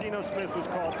 Ranzino Smith was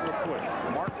called for a push.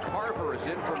 Mark Carver is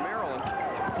in for Maryland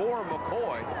for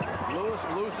McCoy. Lewis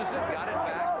loses it, got it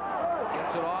back,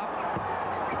 gets it off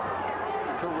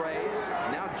to Reyes.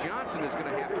 Now Johnson is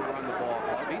going to have to run the ball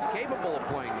club. He's capable of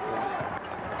playing the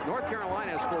point. North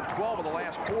Carolina has scored 12 of the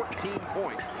last 14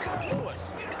 points. Lewis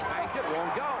banked it,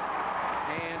 won't go.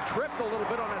 And tripped a little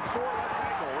bit on that sore left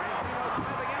ankle. Ranzino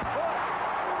Smith against Hood.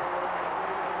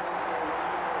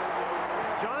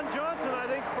 John Johnson, I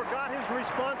think, forgot his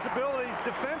responsibilities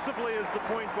defensively as the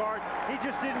point guard. He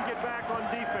just didn't get back on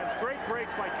defense. Great breaks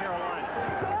by Carolina.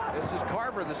 This is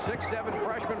Carver, the 6'7"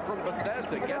 freshman from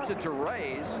Bethesda. Gets it to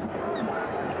Reyes.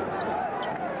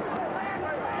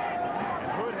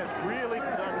 And Hood has really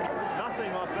done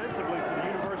nothing offensively for the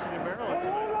University of Maryland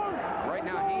tonight. Right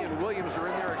now, he and Williams are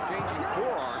in there exchanging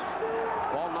forearms.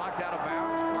 Ball knocked out of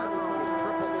bounds. Carver was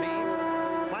triple teamed.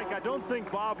 I don't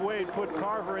think Bob Wade put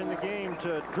Carver in the game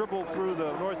to dribble through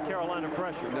the North Carolina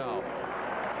pressure. No.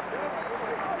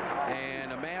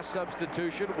 And a mass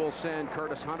substitution will send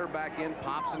Curtis Hunter back in.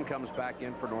 Popson comes back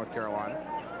in for North Carolina.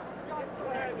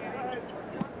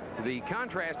 The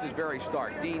contrast is very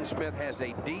stark. Dean Smith has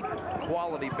a deep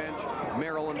quality bench.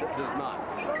 Maryland does not.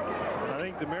 I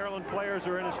think the Maryland players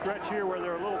are in a stretch here where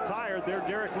they're a little tired. There,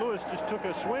 Derek Lewis just took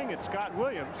a swing at Scott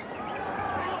Williams.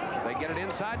 They get it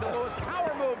inside to Lewis.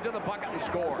 Power move to the bucket and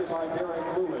scores.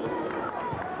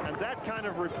 And that kind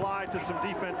of reply to some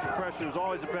defensive pressure is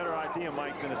always a better idea,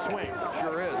 Mike, than a swing.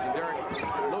 Sure is. And Derek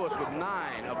Lewis with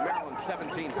 9 of Maryland's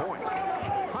 17 points.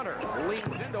 Hunter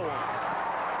leans into one.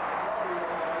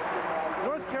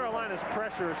 North Carolina's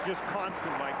pressure is just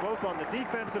constant, Mike, both on the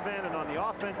defensive end and on the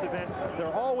offensive end.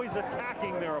 They're always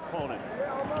attacking their opponent.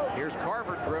 Here's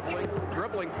Carver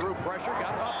dribbling through pressure,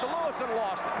 got it off to Lewis and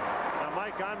lost it. Now,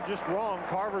 Mike, I'm just wrong.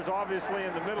 Carver's obviously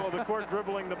in the middle of the court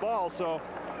dribbling the ball, so...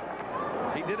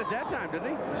 He did it that time, didn't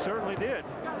he? He certainly did.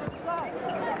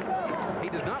 He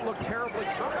does not look terribly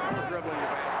comfortable dribbling the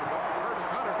basketball. Curtis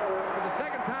Hunter, for the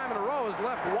second time in a row, is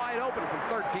left wide open from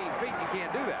 13 feet. You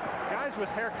can't do that. Guys with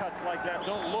haircuts like that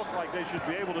don't look like they should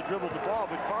be able to dribble the ball,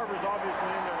 but Carver's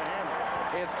obviously in there to handle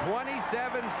it. It's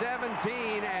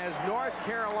 27-17 as North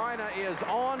Carolina is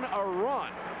on a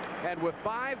run. And with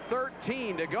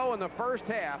 5:13 to go in the first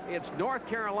half, it's North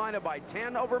Carolina by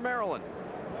 10 over Maryland.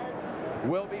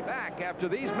 We'll be back after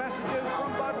these messages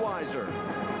from Budweiser.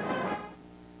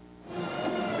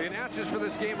 The announcers for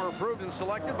this game are approved and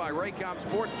selected by Raycom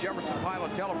Sports, Jefferson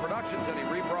Pilot Teleproductions. Any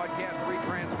rebroadcast,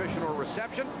 retransmission, or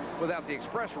reception without the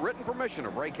express written permission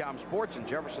of Raycom Sports and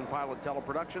Jefferson Pilot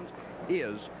Teleproductions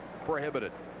is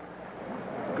prohibited.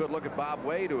 Good look at Bob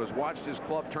Wade, who has watched his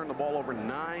club turn the ball over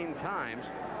 9 times.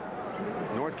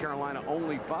 North Carolina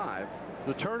only 5.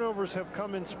 The turnovers have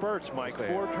come in spurts, Mike.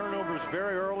 4 turnovers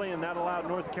very early, and that allowed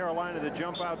North Carolina to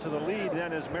jump out to the lead.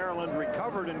 Then as Maryland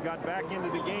recovered and got back into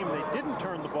the game, they didn't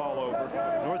turn the ball over.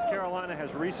 North Carolina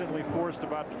has recently forced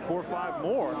about 4 or 5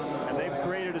 more, and they've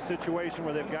created a situation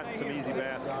where they've gotten some easy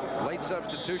baskets. Late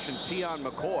substitution, Tion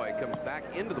McCoy comes back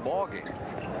into the ballgame.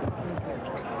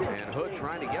 And Hood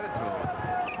trying to get it to him,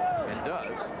 and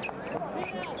does.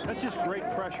 That's just great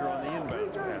pressure on the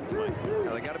inbounds pass, Mike.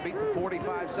 Now they got to beat the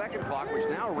 45-second clock, which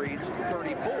now reads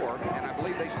 34, and I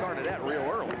believe they started that real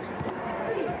early.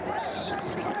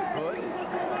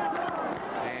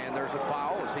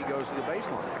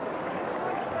 baseline.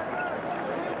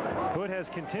 Hood has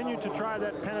continued to try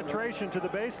that penetration to the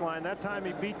baseline. That time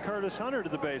he beat Curtis Hunter to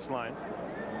the baseline.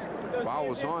 Foul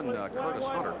was on Curtis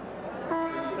Hunter.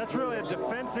 That's really a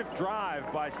defensive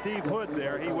drive by Steve Hood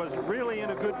there. He was really in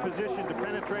a good position to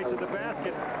penetrate to the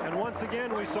basket. And once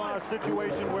again, we saw a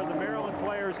situation where the Maryland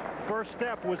player's first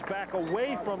step was back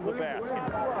away from the basket.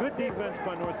 Good defense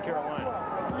by North Carolina.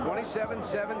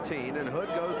 27-17, and Hood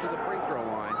goes to the free throw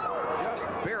line. Just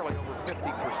barely over 50%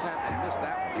 and missed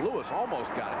that. Lewis almost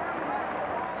got it.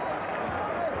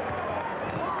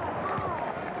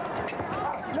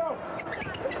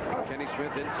 Kenny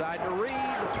Smith inside to Reed.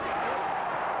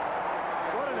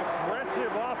 What an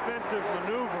aggressive offensive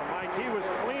maneuver, Mike. He was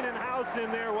cleaning house in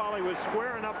there while he was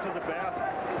squaring up to the basket.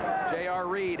 J.R.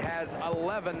 Reed has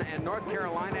 11, and North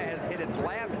Carolina has hit its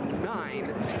last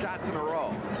 9 shots in a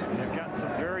row. They've gotten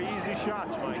some very easy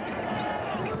shots, Mike.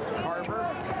 Carver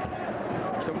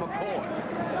to McCoy.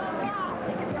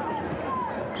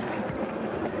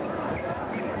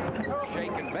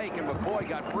 Shake and bake, and McCoy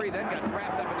got free, then got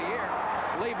trapped up in the air.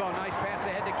 Lebo, nice pass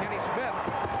ahead to Kenny Smith.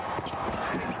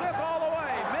 Kenny Smith all the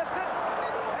way, missed it,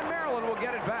 and Maryland will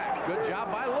get it back. Good job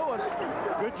by Lewis.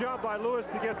 Good job by Lewis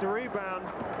to get the rebound.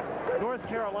 North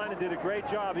Carolina did a great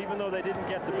job, even though they didn't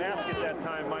get the basket that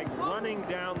time, Mike, running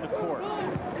down the court.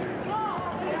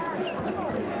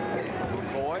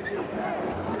 McCoy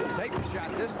will take the shot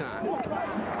this time.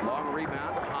 Long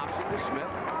rebound, Hobson to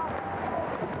Smith.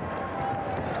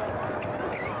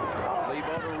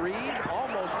 Lebo to Reed,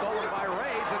 almost stolen by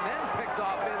Rays, and then picked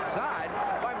off inside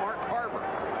by Mark Carver.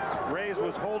 Rays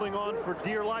was holding on for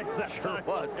dear life that time.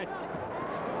 Was.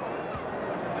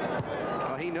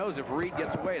 Well, he knows if Reed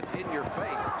gets away, it's in your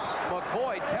face.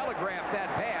 McCoy telegraphed that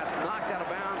pass, knocked out of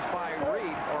bounds by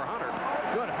Reed or Hunter.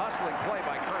 Good hustling play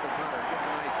by Curtis Hunter. Gets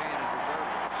a nice hand in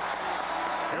reserve.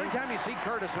 Every time you see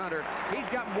Curtis Hunter, he's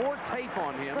got more tape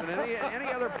on him than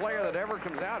any other player that ever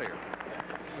comes out here.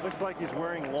 Looks like he's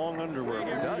wearing long underwear.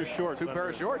 Bermuda shorts. 2 pair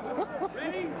of shorts.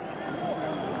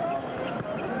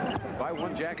 Buy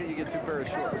one jacket, you get 2 pairs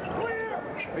of shorts.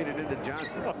 Feed it into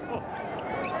Johnson.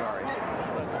 Sorry.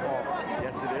 That's all.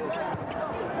 Yes, it is.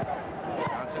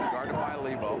 Johnson guarded by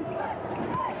Lebo.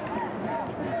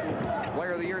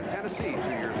 Player of the year in Tennessee 2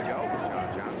 years ago, John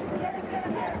Johnson.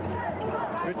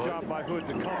 Good job by Hood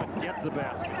to come and get the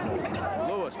basket.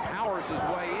 Lewis powers his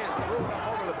way in, threw it up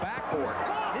over the backboard.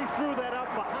 He threw that up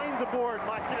behind the board,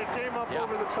 Mike, and it came up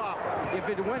over the top. If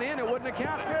it went in, it wouldn't have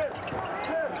counted.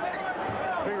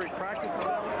 Figure he practiced on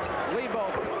that one.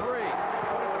 Lebo for 3.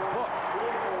 Put in the book.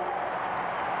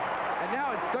 And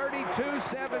now it's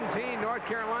 32-17. North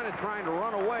Carolina trying to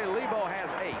run away. Lebo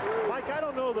has 8. Mike, I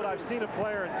don't know that I've seen a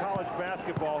player in college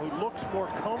basketball who looks more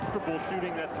comfortable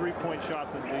shooting that three-point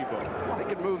shot than Lebo. They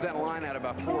could move that line out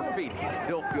about 4 feet. He'd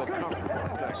still feel comfortable.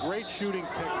 Great shooting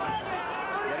technique.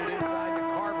 Get it inside to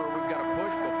Carver. We've got a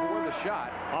push before the shot.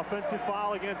 Offensive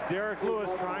foul against Derek Lewis,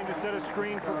 trying to set a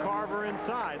screen for Carver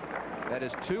inside. That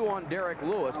is 2 on Derek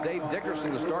Lewis. Dave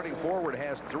Dickerson, the starting forward,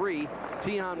 has 3.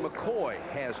 Tion McCoy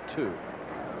has 2.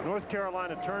 North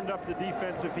Carolina turned up the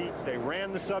defensive heat. They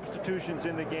ran the substitutions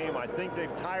in the game. I think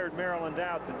they've tired Maryland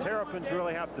out. The Terrapins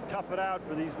really have to tough it out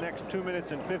for these next 2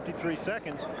 minutes and 53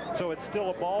 seconds. So it's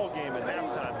still a ball game at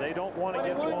halftime. They don't want to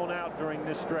get blown out during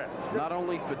this stretch. Not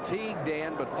only fatigue,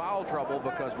 Dan, but foul trouble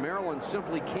because Maryland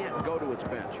simply can't go to its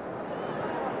bench.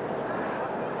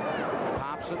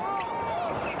 Hobson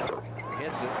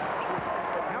hits it.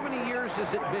 How many years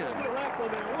has it been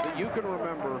that you can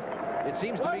remember? It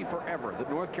seems to me forever that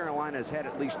North Carolina has had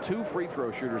at least 2 free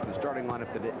throw shooters in the starting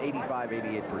lineup that hit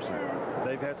 85-88%.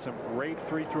 They've had some great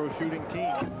free throw shooting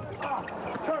teams. And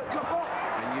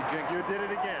you jinxed. You did it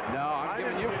again. No, I'm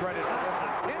giving you credit for this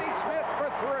one. Kenny Smith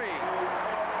for 3.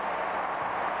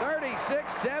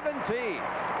 36-17.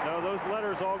 No, those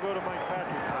letters all go to Mike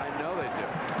Patrick. I know they do.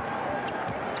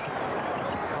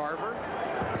 Carver.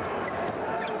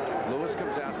 Lewis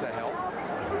comes out to help.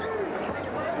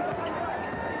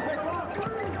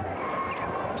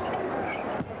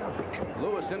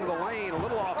 Lewis into the lane, a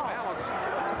little off balance.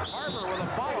 Carver with a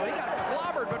follow. He got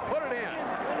clobbered, but put it in.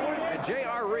 And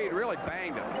J.R. Reed really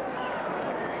banged him.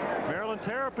 Maryland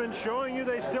Terrapins showing you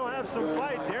they still have some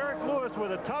fight. Derek Lewis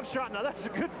with a tough shot. Now that's a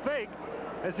good fake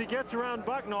as he gets around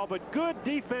Bucknall, but good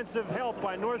defensive help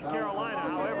by North Carolina.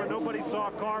 However, nobody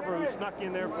saw Carver, who snuck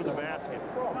in there for the basket.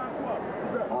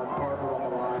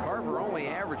 Carver only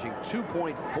averaging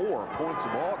 2.4 points a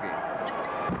ball game.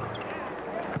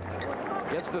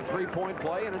 Gets the three-point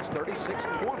play, and it's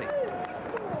 36-20.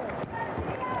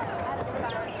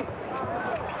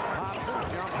 Hobson,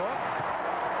 jump hook.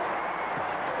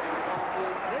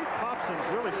 Nate Hobson's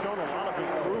really shown a lot of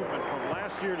improvement from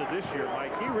year to this year,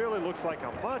 Mike, he really looks like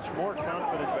a much more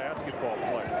confident basketball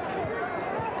player.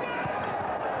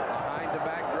 Behind the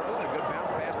back dribble, a good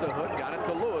bounce pass to Hood, got it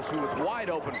to Lewis, who was wide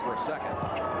open for a second.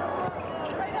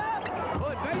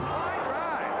 Hood, baseline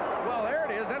drive. Well, there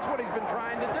it is. That's what he's been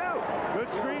trying to do. Good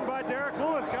screen by Derek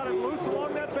Lewis, got him loose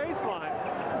along that baseline.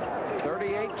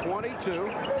 38-22.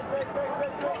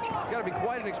 Got to be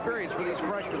quite an experience for these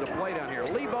freshmen to play down here.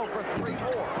 Lebo for 3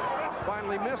 more.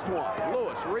 Finally missed one.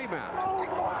 Lewis, rebound.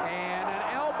 And an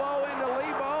elbow into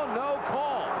Lebo, no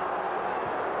call.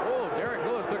 Oh, Derek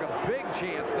Lewis took a big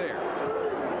chance there.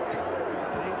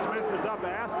 Dean Smith is up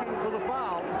asking for the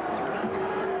foul.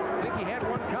 I think he had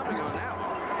one coming on that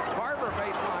one. Carver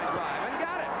baseline drive and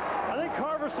got it. I think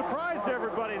Carver surprised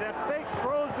everybody. That fake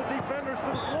throws the defenders to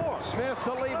the floor. Smith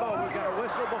to Lebo. We've got a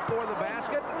whistle before the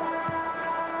basket.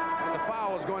 And the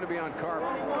foul is going to be on Carver.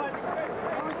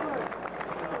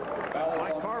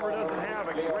 Mike Carver doesn't have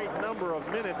a great number of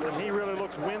minutes, and he really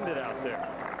looks winded out there.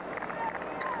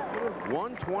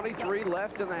 1:23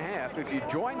 left in the half. If you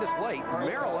joined us late,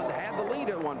 Maryland had the lead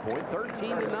at one point,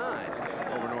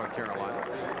 13-9 over North Carolina.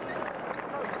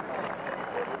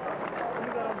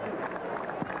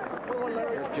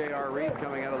 Here's J.R. Reed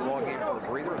coming out of the ball game for a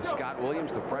breather, and Scott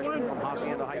Williams, the freshman from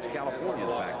Hacienda Heights, California,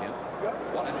 is back in.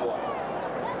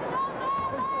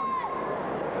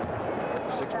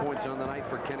 6 points on the night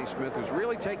for Kenny Smith, who's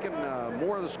really taken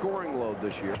more of the scoring load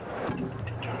this year.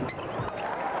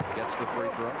 Gets the free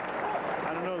throw.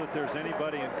 I don't know that there's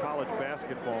anybody in college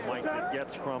basketball, Mike, that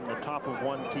gets from the top of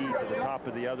one key to the top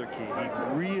of the other key. He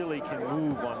really can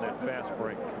move on that fast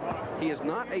break. He is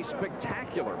not a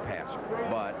spectacular passer,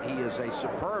 but he is a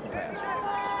superb passer.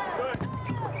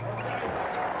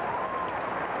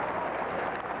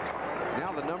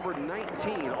 Now the number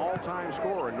 19 all-time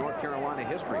scorer in North Carolina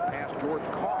history, passed George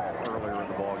Carl earlier in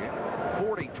the ballgame.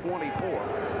 40-24.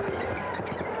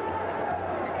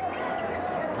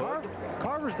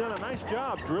 Carver's done a nice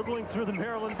job dribbling through the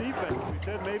Maryland defense. We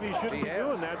said maybe he shouldn't be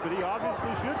doing that, but he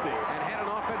obviously should be. And had an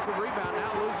offensive rebound,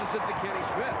 now loses it to Kenny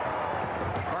Smith.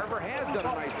 Carver has done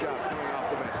a nice job coming off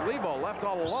the bench. Lebo left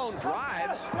all alone,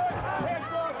 drives,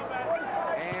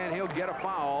 and he'll get a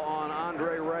foul on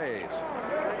Andre Reyes.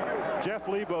 Jeff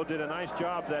Lebo did a nice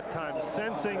job that time,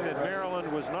 sensing that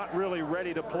Maryland was not really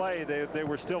ready to play. They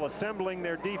were still assembling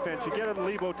their defense. You get it,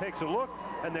 Lebo takes a look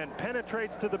and then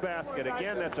penetrates to the basket.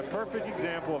 Again, that's a perfect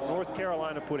example of North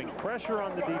Carolina putting pressure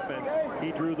on the defense.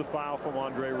 He drew the foul from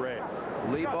Andre Reyes.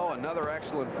 Lebo, another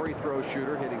excellent free throw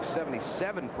shooter, hitting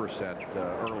 77%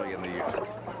 early in the year.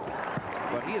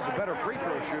 But he is a better free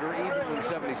throw shooter even than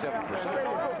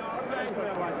 77%.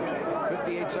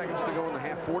 58 seconds to go in the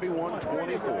half,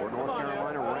 41-24. North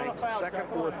Carolina ranked second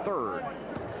or third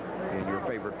in your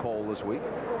favorite poll this week.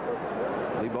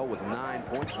 Lebo with 9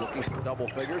 points, looking for double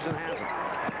figures and has them.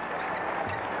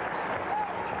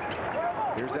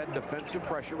 Here's that defensive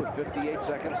pressure with 58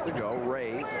 seconds to go.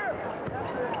 Reyes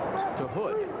to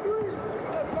Hood.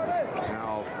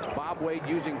 Now Bob Wade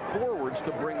using forwards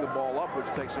to bring the ball up, which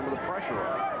takes some of the pressure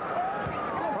off.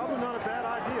 Probably not a bad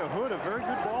idea. Hood, a very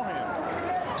good ball handler.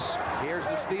 Here's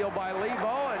the steal by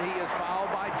Lebo, and he is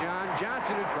fouled by John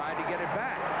Johnson, who tried to get it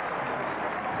back.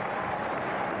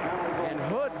 And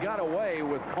Hood got away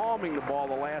with palming the ball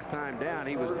the last time down.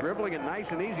 He was dribbling it nice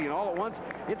and easy, and all at once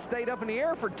it stayed up in the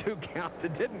air for 2 counts.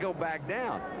 It didn't go back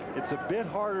down. It's a bit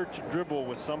harder to dribble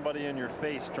with somebody in your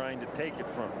face trying to take it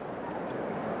from you.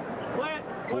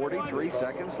 43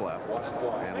 seconds left,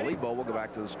 and Lebo will go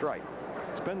back to the strike.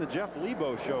 It's been the Jeff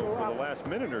Lebo show for the last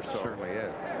minute or so. Certainly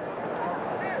is.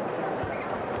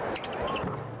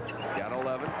 Got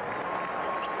 11.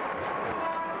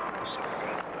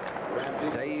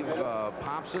 Dave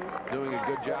Popson doing a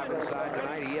good job inside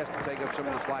tonight. He has to take up some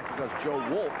of the slack because Joe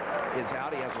Wolf is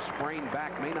out. He has a sprained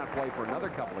back, may not play for another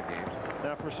couple of games.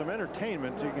 Now, for some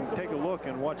entertainment, you can take a look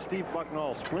and watch Steve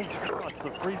Bucknall sprint across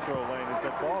the free throw lane as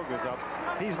that ball goes up.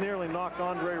 He's nearly knocked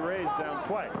Andre Reyes down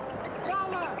twice.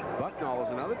 Bucknall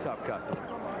is another tough customer.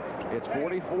 It's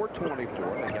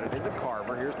 44-24. They get it into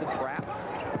Carver. Here's the trap.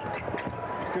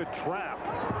 Good trap.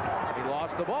 He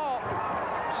lost the ball.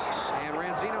 And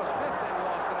Ransino Smith then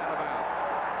lost it out of bounds.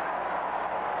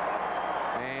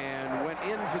 And went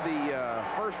into the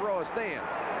first row of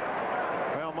stands.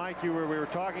 Well, Mike, we were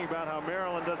talking about how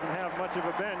Maryland doesn't have much of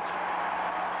a bench.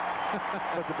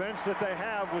 But the bench that they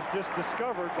have was just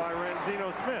discovered by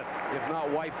Ransino Smith. If not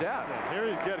wiped out. Here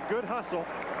you get a good hustle.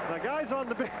 Now, guys on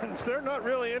the bench, they're not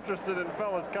really interested in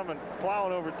fellas coming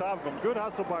plowing over top of them. Good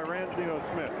hustle by Ransino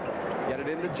Smith. Get it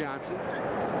into Johnson.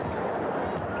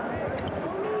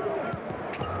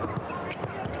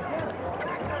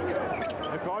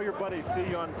 If all all your buddies see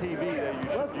you on TV that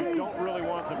you don't really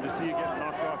want them to see you getting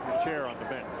knocked off your chair on the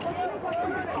bench.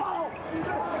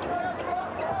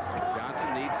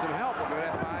 Johnson needs some help. Look at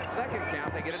that 5-second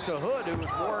count. They get it to Hood, who was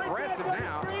more aggressive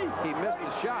now. He missed the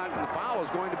shot, and the foul is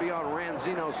going to be on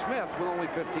Ranzino Smith with only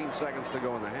 15 seconds to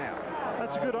go in the half.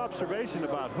 That's a good observation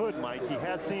about Hood, Mike. He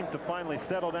has seemed to finally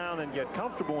settle down and get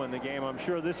comfortable in the game. I'm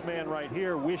sure this man right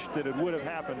here wished that it would have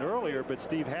happened earlier, but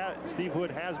Steve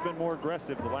Hood has been more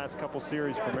aggressive the last couple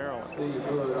series for Maryland. Steve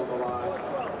Hood on the line.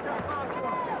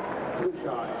 2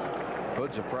 shots.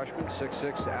 Hood's a freshman,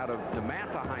 6'6", out of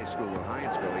DeMatha High School in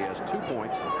Hyattsville. He has 2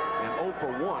 points and 0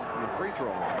 for 1 from the free throw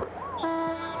line.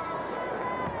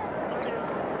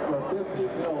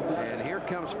 And here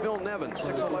comes Phil Nevin,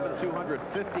 6'11",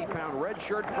 250-pound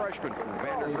redshirt freshman from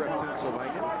Vandergrift,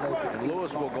 Pennsylvania. And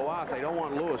Lewis will go out. They don't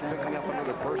want Lewis picking up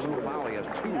another personal foul. He has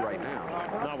 2 right now.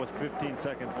 Not with 15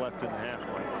 seconds left in the half,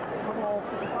 Mike.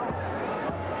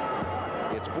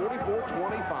 It's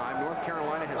 44-25. North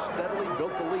Carolina has steadily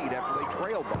built the lead after they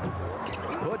trailed them.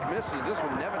 Hood misses this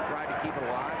one. Nevin tried to keep it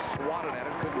alive, swatted at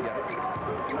it, couldn't get it.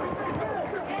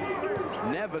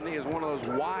 Nevin is one of those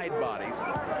wide bodies.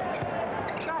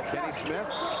 Kenny Smith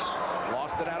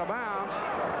lost it out of bounds.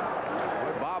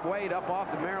 Bob Wade up off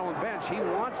the Maryland bench. He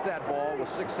wants that ball with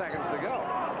 6 seconds to go.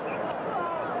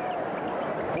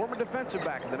 Former defensive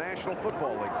back in the National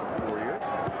Football League for 4 years.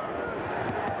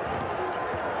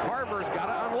 Carver's got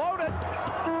to unload it.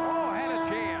 Oh, had a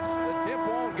chance. The tip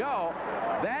won't go.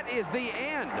 That is the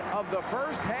end of the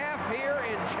first half here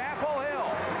in Chapel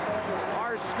Hill.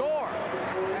 Our score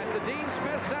at the Dean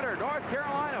Smith Center, North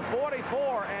Carolina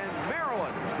 44 and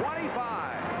Maryland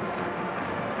 25.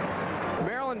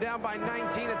 Maryland down by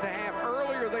 19 at the half.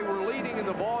 Earlier they were leading in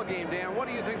the ball game. Dan, what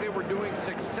do you think they were doing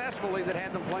successfully that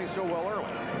had them playing so well early?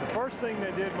 The first thing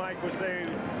they did, Mike, was they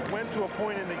went to a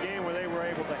point in the game where they were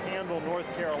able to handle North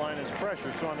Carolina's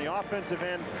pressure. So on the offensive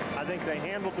end, I think they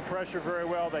handled the pressure very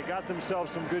well. They got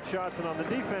themselves some good shots, and on the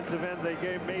defensive end, they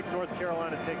made North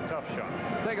Carolina take tough shots.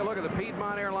 Take a look at the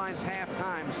Piedmont Airlines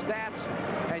halftime stats,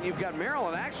 and you've got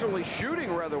Maryland actually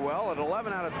shooting rather well at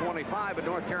 11 out of 25, but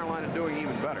North Carolina doing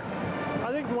even better.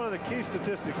 I think one of the key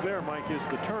statistics there, Mike, is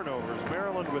the turnovers.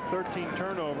 Maryland with 13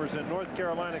 turnovers, and North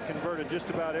Carolina converted just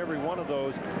about every one of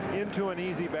those into an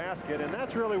easy basket, and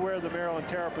that's really where the Maryland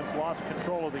Terrapins lost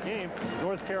control of the game.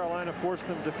 North Carolina forced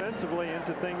them defensively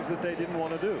into things that they didn't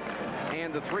want to do.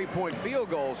 And the three-point field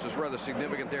goals is rather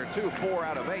significant there, too. 4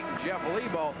 out of 8, and Jeff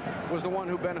Lebo was the one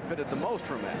who benefited the most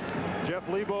from that. Jeff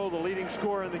Lebo, the leading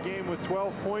scorer in the game with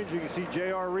 12 points. You can see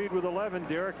J.R. Reed with 11.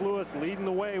 Derek Lewis leading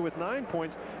the way with 9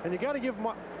 points. And you got to give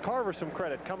Carver some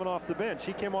credit coming off the bench.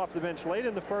 He came off the bench late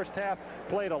in the first half,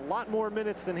 played a lot more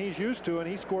minutes than he's used to, and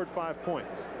he scored 5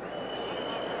 points.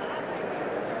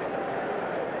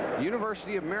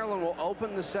 University of Maryland will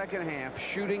open the second half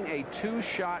shooting a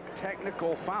 2-shot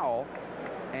technical foul,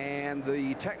 and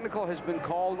the technical has been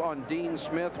called on Dean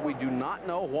Smith. We do not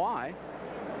know why.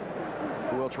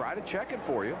 We'll try to check it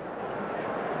for you.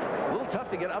 A little tough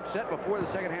to get upset before the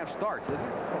second half starts, isn't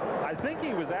it? I think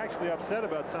he was actually upset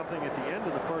about something at the end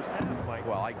of the first half, Mike.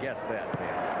 Well, I guess that,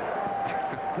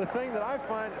 Dan. The thing that I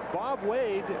find, Bob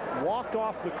Wade walked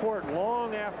off the court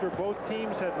long after both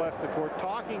teams had left the court,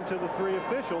 talking to the 3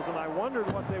 officials, and I wondered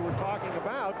what they were talking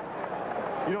about.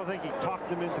 You don't think he talked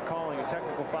them into calling a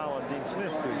technical foul on Dean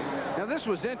Smith, do you? Now, this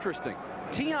was interesting.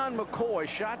 Tion McCoy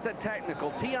shot the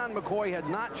technical. Tion McCoy had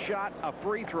not shot a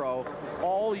free throw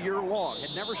all year long.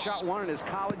 Had never shot one in his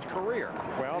college career.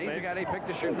 Well, he's the guy they picked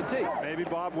to shoot the tee. Maybe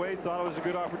Bob Wade thought it was a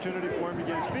good opportunity for him to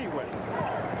get his feet wet.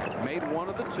 Made one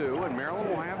of the 2, and Maryland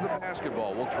will have the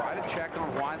basketball. We'll try to check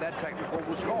on why that technical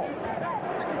was called.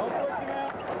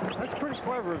 That's pretty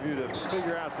clever of you to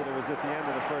figure out that it was at the end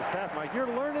of the first half, Mike. You're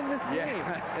learning this game.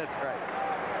 Yeah, that's right.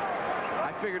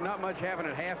 I figured not much happened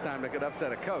at halftime that could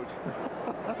upset a coach.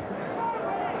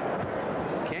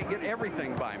 Can't get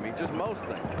everything by me, just most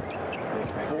things.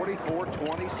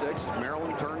 44-26,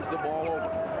 Maryland turns the ball over.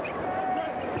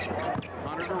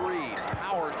 Hunter to Reed,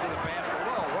 powers to the basket.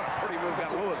 Whoa, what a pretty move,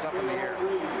 got Lewis up in the air.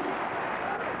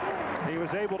 He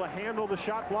was able to handle the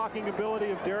shot blocking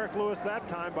ability of Derek Lewis that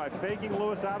time by faking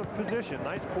Lewis out of position.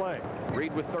 Nice play.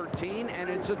 Reed with 13, and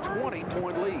it's a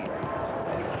 20-point lead.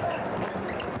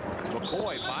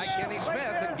 McCoy by Kenny Smith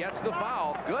and gets the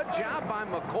foul. Good job by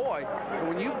McCoy. And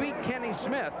when you beat Kenny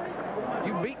Smith,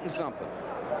 you've beaten something.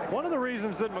 One of the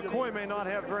reasons that McCoy may not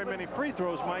have very many free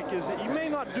throws, Mike, is that you may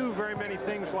not do very many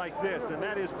things like this, and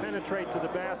that is penetrate to the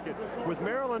basket. With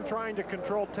Maryland trying to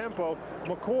control tempo,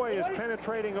 McCoy is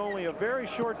penetrating only a very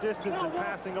short distance and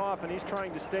passing off, and he's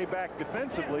trying to stay back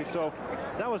defensively, so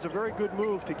that was a very good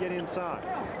move to get inside.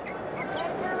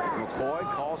 McCoy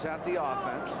calls calls out the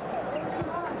offense.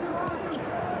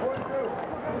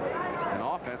 And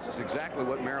offense is exactly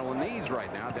what Maryland needs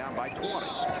right now, down by 20.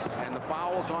 And the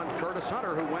foul is on Curtis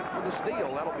Hunter, who went for the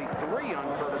steal. That'll be 3 on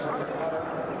Curtis Hunter.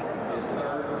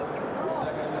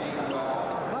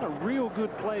 Not a real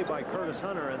good play by Curtis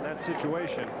Hunter in that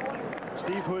situation.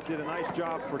 Steve Hood did a nice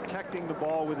job protecting the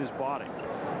ball with his body.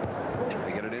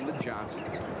 They get it into Johnson.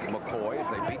 McCoy as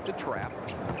they beat the trap.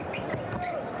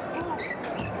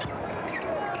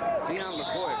 Deion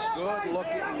McCoy, a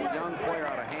good-looking young player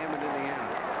out of Hammond, Indiana.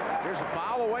 Here's a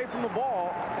foul away from the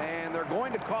ball, and they're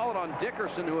going to call it on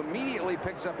Dickerson, who immediately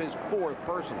picks up his 4th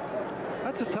personal.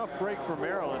 That's a tough break for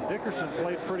Maryland. Dickerson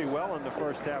played pretty well in the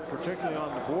first half, particularly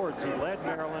on the boards. He led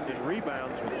Maryland in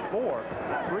rebounds with 4,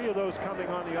 3 of those coming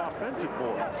on the offensive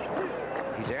board.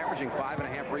 He's averaging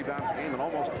 5.5 rebounds a game and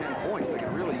almost 10 points. They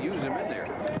can really use him in there.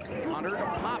 Hunter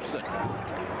pops it.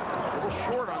 A little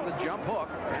short on the jump hook,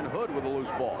 and Hood with a loose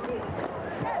ball.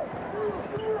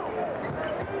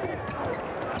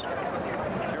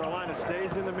 Carolina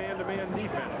stays in the man-to-man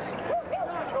defense.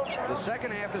 The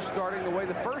second half is starting the way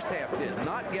the first half did,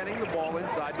 not getting the ball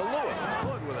inside to Lewis.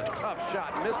 Hood with a tough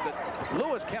shot, missed it.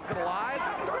 Lewis kept it alive,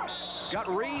 got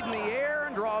Reed in the air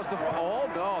and draws the foul. Oh,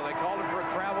 no, they called him for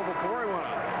a travel before he went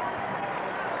up.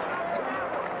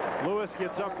 Lewis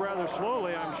gets up rather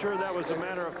slowly. I'm sure that was a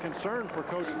matter of concern for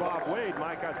Coach Bob Wade.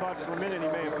 Mike, I thought for a minute he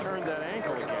may have turned that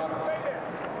ankle again.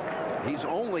 He's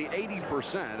only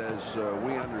 80%, as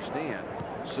we understand.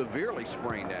 Severely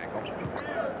sprained ankle.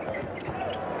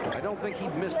 I don't think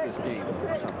he'd missed this game.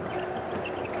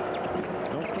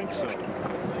 Don't think so.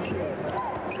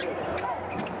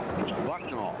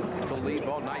 Bucknall to lead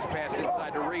ball. Nice pass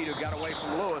inside to Reed, who got away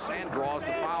from Lewis and draws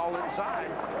the foul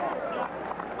inside.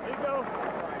 There you go.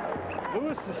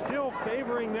 Lewis is still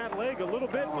favoring that leg a little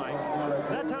bit, Mike.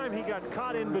 That time he got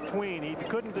caught in between. He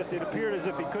couldn't just, it appeared as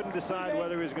if he couldn't decide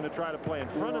whether he was going to try to play in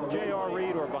front of J.R.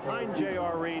 Reed or behind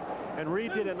J.R. Reed. And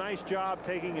Reed did a nice job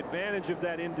taking advantage of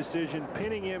that indecision,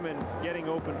 pinning him and getting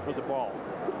open for the ball.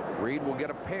 Reed will get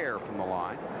a pair from the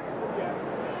line.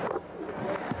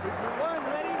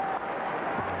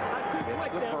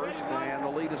 It's the first, and the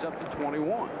lead is up to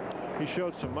 21. He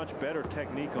showed some much better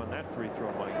technique on that free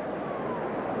throw, Mike.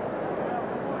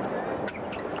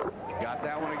 Got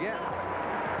that one again.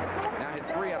 Now hit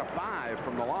 3 out of 5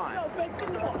 from the line.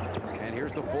 And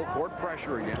here's the full court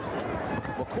pressure again.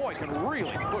 McCoy can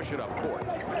really push it up court.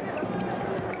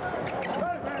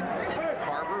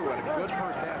 Carver, who had a good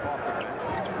first half off the bench.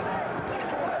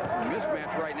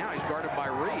 Mismatch right now. He's guarded by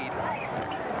Reed.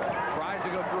 Tries to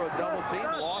go through a double team.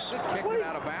 Lost it. Kicked it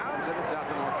out of bounds. And it's out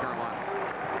to North Carolina.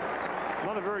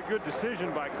 Not a very good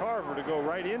decision by Carver to go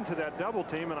right into that double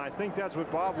team, and I think that's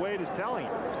what Bob Wade is telling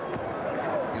him.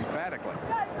 Emphatically.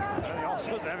 And he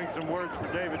also is having some words for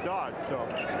David Dodd, so.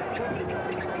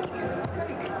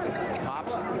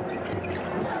 Hobson.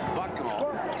 This is Bucknall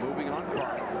moving on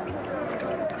Carver.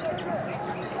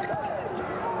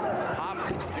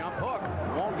 Hobson, jump hook.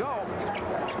 Won't go.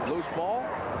 Loose ball.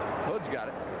 Hood's got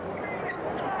it.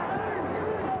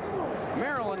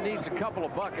 Maryland needs a couple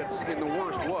of buckets in the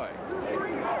worst way.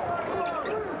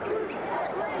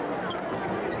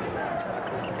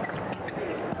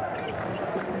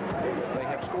 They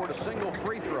have scored a single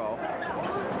free throw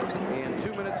in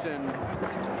 2 minutes and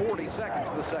 40 seconds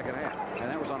of the second half. And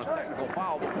that was on a technical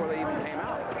foul before they even came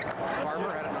out.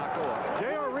 Carver had it knocked off.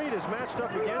 J.R. Reed is matched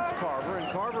up against Carver,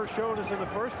 and Carver showed us in the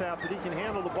first half that he can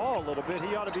handle the ball a little bit.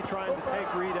 He ought to be trying to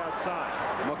take Reed outside.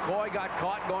 McCoy got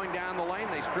caught going down the lane.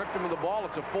 They stripped him of the ball.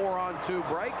 It's a 4-on-2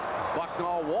 break.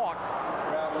 Bucknall walked.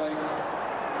 Traveling.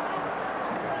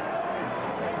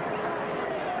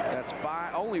 That's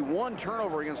 5. Only 1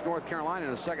 turnover against North Carolina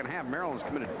in the second half. Maryland's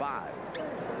committed 5.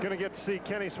 Going to get to see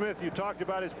Kenny Smith. You talked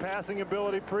about his passing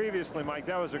ability previously, Mike.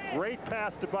 That was a great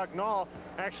pass to Bucknall.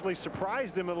 Actually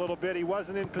surprised him a little bit. He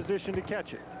wasn't in position to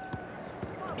catch it.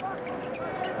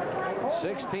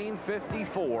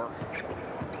 16:54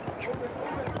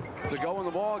 to go in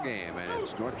the ball game, and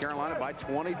it's North Carolina by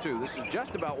 22. This is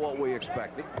just about what we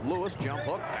expected. Lewis jump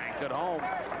hook, banked it home.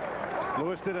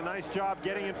 Lewis did a nice job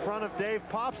getting in front of Dave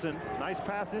Popson. Nice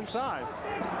pass inside.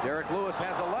 Derek Lewis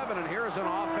has 11, and here's an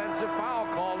offensive foul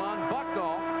called on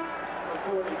Bucknall.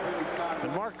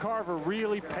 And Mark Carver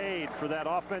really paid for that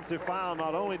offensive foul.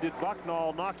 Not only did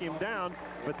Bucknall knock him down,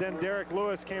 but then Derek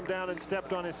Lewis came down and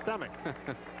stepped on his stomach.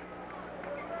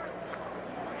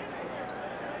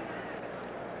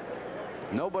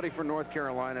 Nobody for North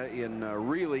Carolina in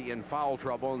really in foul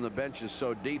trouble, and the bench is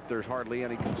so deep there's hardly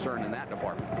any concern in that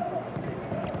department.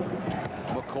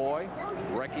 McCoy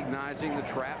recognizing the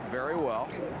trap very well.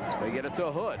 They get it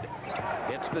to Hood.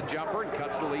 Hits the jumper and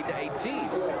cuts the lead to 18.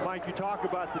 Mike, you talk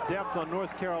about the depth on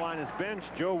North Carolina's bench.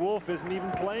 Joe Wolf isn't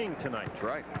even playing tonight. That's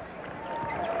right.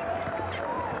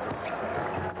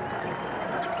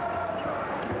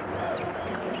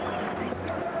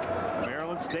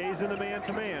 Maryland stays in the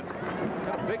man-to-man.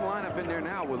 Got a big lineup in there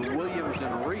now with Williams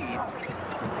and Reed.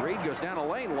 Reed goes down a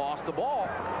lane, lost the ball.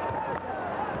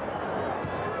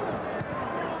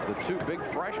 The two big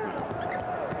freshmen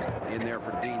in there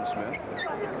for Dean Smith.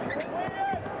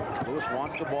 Lewis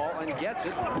wants the ball and gets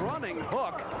it. Running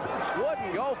hook.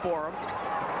 Wouldn't go for him.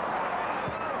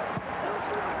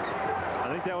 I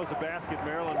think that was a basket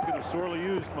Maryland could have sorely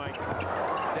used, Mike.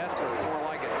 Desperate, more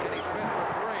like it. Kenny Smith for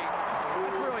three.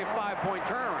 It's really a 5-point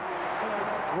turnaround.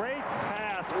 Great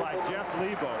pass by Jeff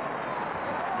Lebo.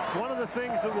 It's one of the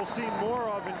things that we'll see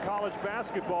more of in college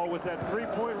basketball with that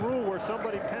three-point rule where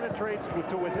somebody penetrates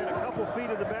to within a couple feet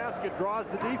of the basket, draws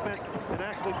the defense, and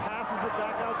actually passes it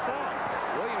back outside.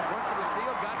 Williams went for the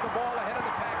steal, got the ball ahead of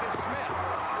the pack as Smith.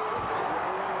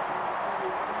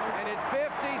 And it's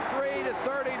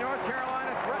 53-30, North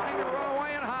Carolina threatening to run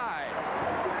away and hide.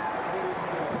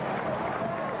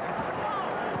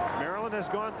 Maryland has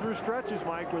gone through stretches,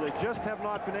 Mike, where they just have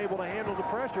not been able to handle the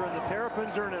pressure, and the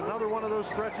Terrapins are in another one of those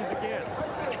stretches again.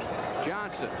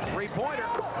 Johnson, three-pointer.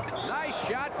 Nice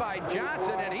shot by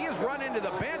Johnson, and he is run into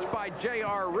the bench by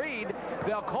J.R. Reed.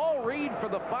 They'll call Reed for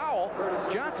the foul.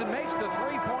 Johnson makes the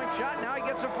three-point shot. Now he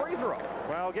gets a free throw.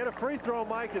 Well, get a free throw,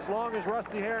 Mike, as long as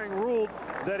Rusty Herring ruled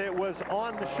that it was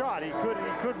on the shot. He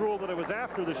could rule that it was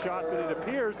after the shot, but it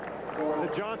appears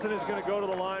that Johnson is going to go to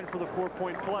the line for the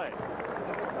 4-point play.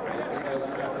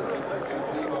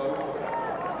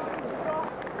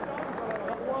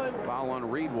 Foul on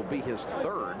Reed will be his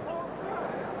third. Come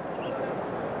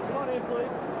on in, please.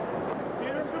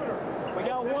 Shooter. We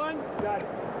got one. Got it.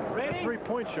 Ready? A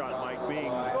three-point shot, Mike,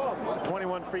 being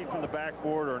 21 feet from the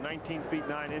backboard or 19 feet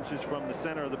 9 inches from the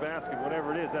center of the basket,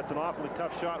 whatever it is, that's an awfully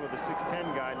tough shot with a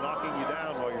 6'10" guy knocking you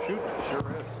down while you're shooting. Sure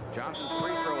is. Johnson's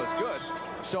free throw is good.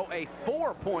 So a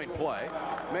 4-point play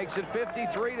makes it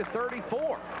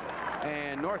 53-34.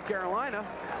 And North Carolina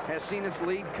has seen its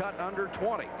lead cut under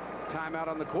 20. Timeout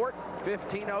on the court.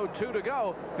 15:02 to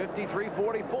go.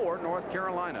 53-44, North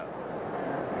Carolina.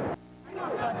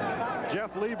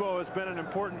 Jeff Lebo has been an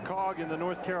important cog in the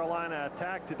North Carolina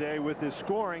attack today with his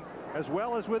scoring as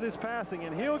well as with his passing,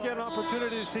 and he'll get an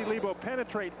opportunity to see Lebo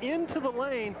penetrate into the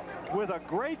lane with a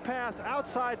great pass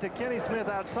outside to Kenny Smith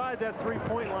outside that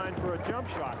three-point line for a jump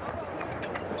shot.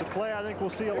 It's a play I think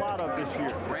we'll see a lot of this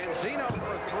year. Ranzino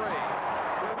for three.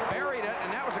 Buried it,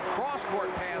 and that was a cross-court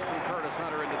pass from Curtis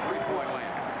Hunter into three-point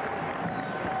land.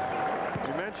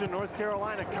 You mentioned North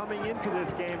Carolina coming into this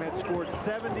game had scored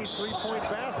 70 three-point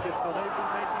baskets, so they've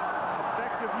been making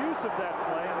effective use of that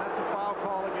play, and that's a foul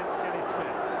call against Kenny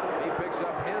Smith. He picks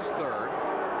up his third.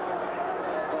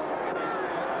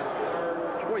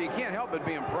 Well, you can't help but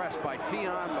be impressed by Tion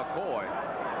McCoy,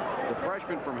 the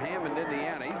freshman from Hammond,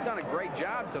 Indiana. He's done a great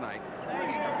job tonight.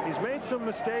 He's made some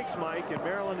mistakes, Mike, and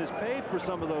Maryland has paid for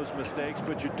some of those mistakes,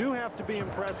 but you do have to be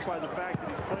impressed by the fact that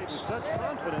he's played with such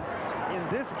confidence in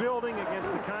this building against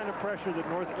the kind of pressure that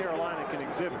North Carolina can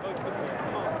exhibit.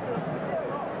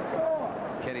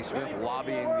 Kenny Smith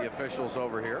lobbying the officials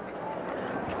over here.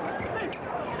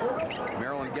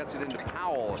 Maryland gets it into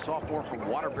Powell, a sophomore from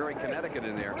Waterbury, Connecticut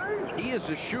in there. He is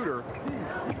a shooter.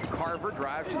 Carver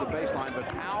drives to the baseline, but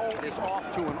Powell is off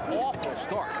to an awful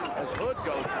start as Hood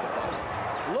goes to the post.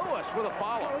 Lewis with a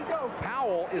follow.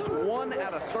 Powell is 1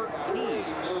 out of 13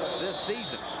 this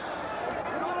season.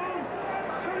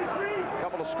 A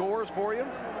couple of scores for you.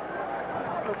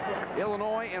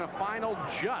 Illinois in a final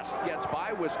just gets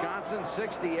by Wisconsin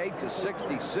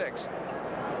 68-66.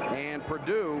 And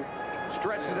Purdue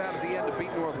stretched it out at the end to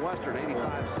beat Northwestern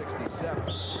 85-67.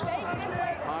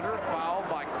 Hunter fouled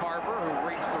by Carver, who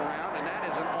reached around, and that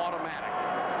is an automatic.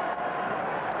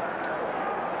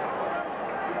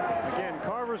 Again,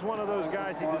 Carver's one of those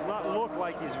guys, he does not look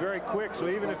like he's very quick, so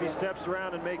even if he steps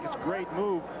around and makes a great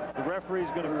move, the referee's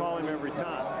going to call him every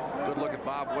time. Good look at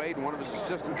Bob Wade and one of his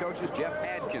assistant coaches, Jeff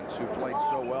Adkins, who played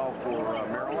so well for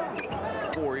Maryland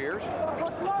 4 years.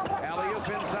 Alley-oop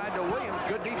inside to Williams.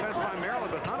 Good defense by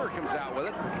Maryland, but Hunter comes out with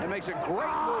it and makes a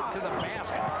great move to the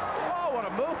basket. Oh, what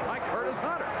a move by Curtis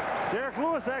Hunter. Derek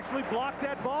Lewis actually blocked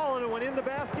that ball, and it went in the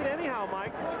basket anyhow,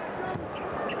 Mike.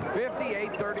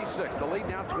 58-36. The lead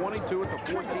now 22 at the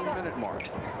 14-minute mark.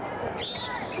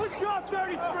 Push off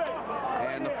 33.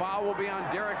 And the foul will be on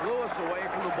Derek Lewis away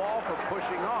from the ball for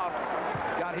pushing off.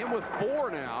 Got him with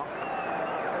 4 now.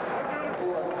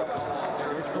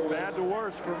 Here's from bad to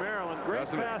worse for Maryland. Great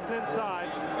pass inside.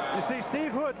 You see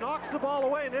Steve Hood knocks the ball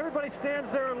away, and everybody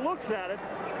stands there and looks at it.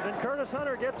 Then Curtis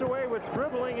Hunter gets away with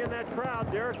dribbling in that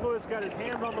crowd. Derek Lewis got his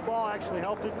hand on the ball, actually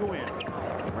helped it go in.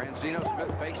 Ranzino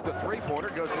Smith fakes the three-pointer,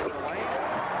 goes into the lane.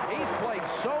 He's played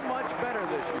so much better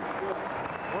this year.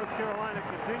 North Carolina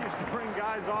continues to bring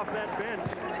guys off that bench.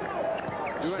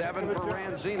 7 for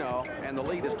Ranzino, and the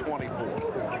lead is 24.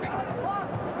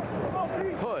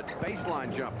 Hood,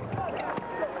 baseline jumper.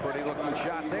 Pretty looking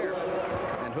shot there.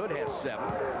 And Hood has 7.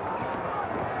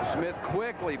 Smith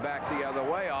quickly back the other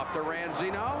way off to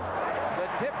Ranzino. The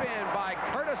tip in by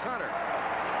Curtis Hunter.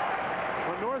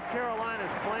 When North Carolina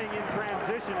is playing in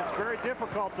transition, it's very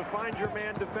difficult to find your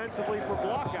man defensively for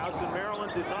blockouts, and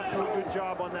Maryland did not do a good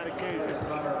job on that occasion.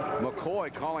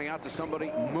 McCoy calling out to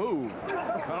somebody, move,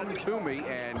 come to me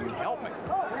and help me.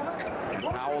 And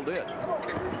Powell did.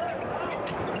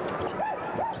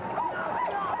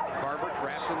 Carver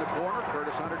traps in the corner.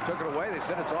 Curtis Hunter took it away. They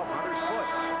said it's off Hunter's foot.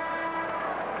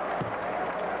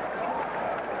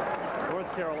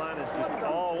 North Carolina is just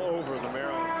all over the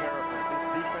Maryland Terrapins.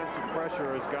 This defensive pressure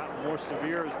has gotten more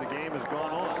severe as the game has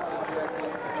gone on.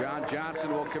 John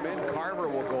Johnson will come in. Carver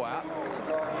will go out.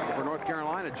 For North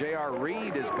Carolina, J.R.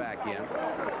 Reed is back in,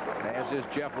 as is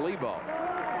Jeff Lebo. You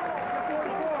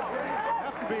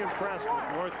have to be impressed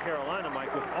with North Carolina,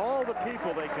 Mike, with all the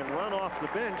people they can run off the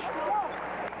bench.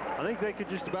 I think they could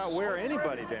just about wear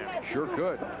anybody down. Sure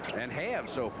could, and have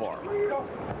so far.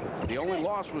 The only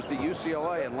loss was to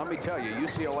UCLA, and let me tell you,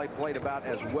 UCLA played about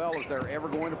as well as they're ever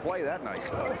going to play that night.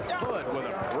 Hood with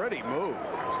a pretty move.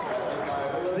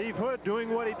 Steve Hood doing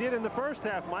what he did in the first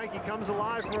half, Mike. He comes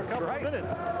alive for a couple of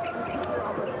minutes.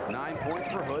 9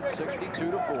 points for Hood,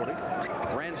 62-40.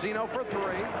 Ranzino for 3.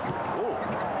 Ooh,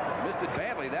 missed it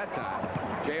badly that time.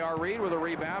 J.R. Reed with a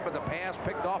rebound, but the pass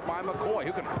picked off by McCoy,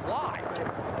 who can fly.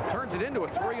 Turns it into a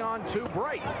 3-on-2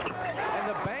 break. And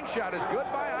the bank shot is good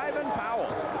by Ivan Powell.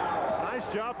 Nice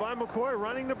job by McCoy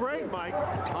running the break, Mike.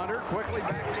 Hunter quickly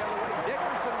back the other way.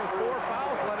 Dickerson with 4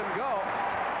 fouls, let him go.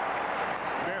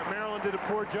 Maryland did a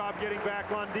poor job getting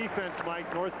back on defense,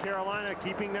 Mike. North Carolina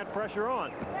keeping that pressure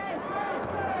on.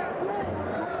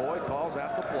 McCoy calls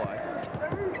out the play.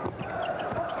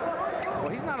 Well,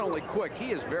 he's not only quick,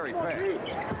 he is very fast.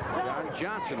 John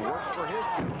Johnson works for his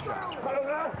 2 shots.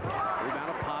 Rebound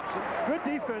of Popson. Good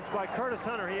defense by Curtis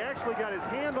Hunter. He actually got his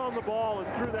hand on the ball and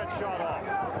threw that shot off.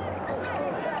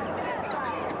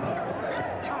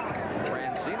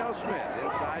 Ranzino Smith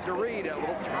inside to Reed. A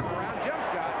little turnaround jump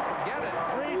shot. Forget it.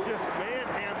 Reed just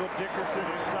manhandled Dickerson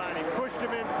inside. He pushed him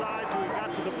inside till he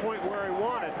got to the point where he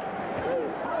wanted.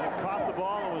 And caught the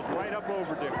ball and was right up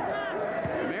over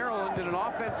Dickerson. Maryland in an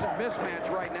offensive mismatch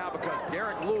right now because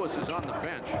Derek Lewis is on the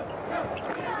bench.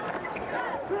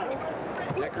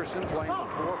 Dickerson playing with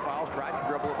 4 fouls, tried to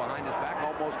dribble it behind his back,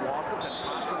 almost lost it, then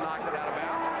Popson knocked it out of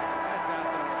bounds. That's out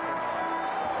there.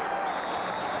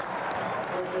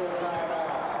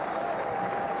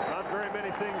 Not very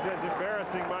many things as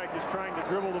embarrassing, Mike, as trying to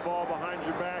dribble the ball behind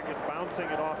your back and bouncing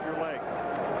it off your leg.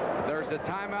 There's a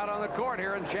timeout on the court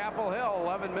here in Chapel Hill.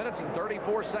 11 minutes and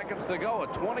 34 seconds to go. A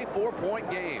 24-point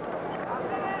game.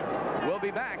 We'll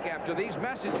be back after these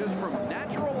messages from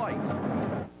Natural Light.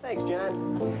 Thanks,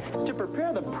 John. To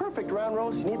prepare the perfect round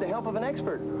roast, you need the help of an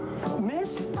expert. Miss,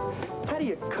 how do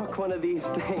you cook one of these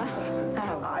things?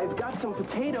 I've got some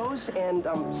potatoes and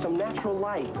some Natural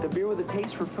Light, the beer with a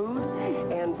taste for food,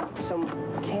 and some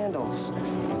candles.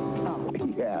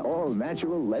 Yeah, all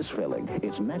natural, less filling.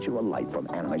 It's Natural Light from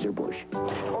Anheuser-Busch.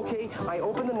 Okay, I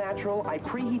open the Natural, I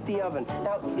preheat the oven.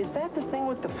 Now, is that the thing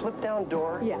with the flip-down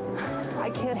door? Yeah. I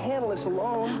can't handle this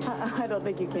alone. I don't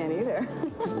think you can either.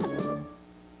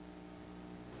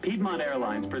 Piedmont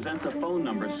Airlines presents a phone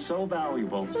number so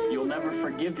valuable, you'll never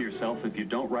forgive yourself if you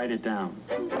don't write it down.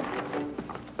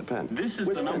 The pen. This is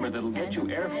the number that'll get you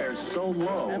airfares so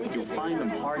low, you'll find them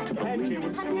hard to believe.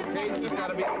 It's got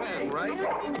to be a pen, right?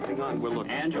 Hang on, we'll look.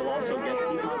 And you'll also get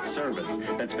Piedmont service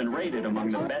that's been rated among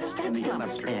the best in the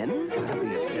industry.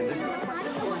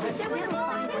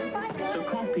 So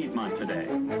call Piedmont today.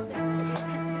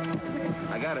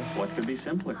 I got it. What could be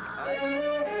simpler?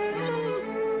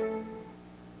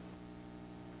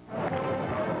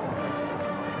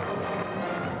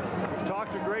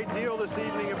 Talked a great deal this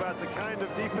evening about the kind of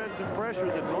defensive pressure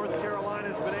that North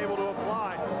Carolina's been able to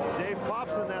apply. Dave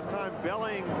Popson that time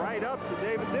bellying right up to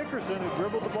David Dickerson, who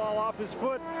dribbled the ball off his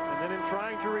foot, and then in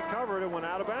trying to recover it, it went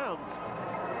out of bounds.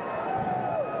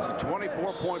 It's a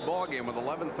 24-point ball game with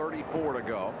 11:34 to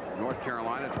go. North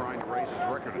Carolina trying to raise its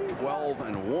record to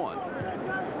 12-1.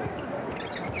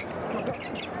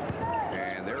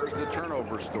 And there's the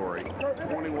turnover story.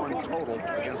 21 total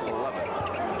against 11.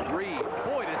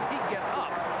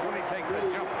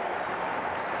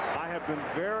 been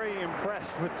very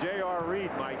impressed with J.R. Reed,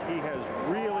 Mike. He has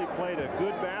really played a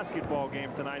good basketball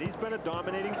game tonight. He's been a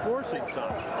dominating force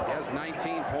inside. He has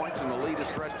 19 points, and the lead is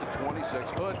stretched to 26.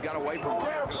 Hood got away from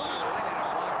Jefferson.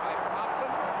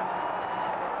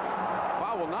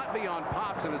 Foul will not be on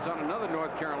Popson. It's on another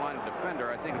North Carolina defender.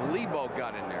 I think Lebo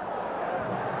got in there.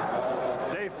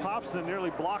 Dave Popson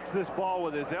nearly blocks this ball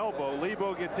with his elbow.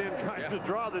 Lebo gets in, tries to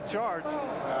draw the charge.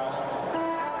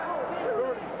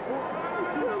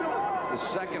 The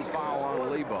second foul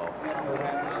on Lebo.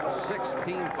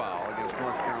 16th foul against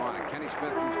North Carolina. Kenny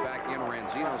Smith comes back in.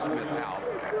 Ranzino Smith out.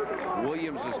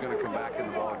 Williams is going to come back in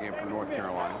the ball game for North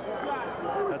Carolina.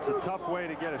 That's a tough way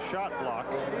to get a shot block.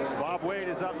 Bob Wade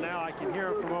is up now. I can hear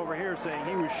him from over here saying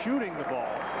he was shooting the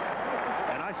ball.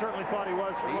 And I certainly thought he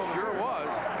was. He sure was.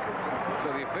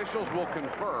 So the officials will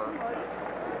confer.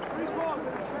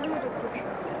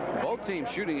 Both teams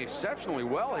shooting exceptionally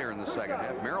well here in the second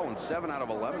half. Maryland 7 out of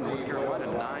 11. North Carolina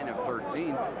 9 of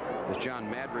 13. As John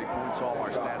Madry points all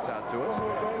our stats out to us.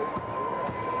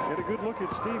 Get a good look at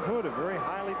Steve Hood, a very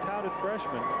highly touted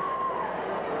freshman.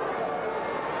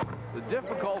 The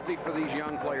difficulty for these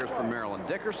young players from Maryland.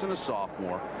 Dickerson, a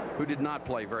sophomore, who did not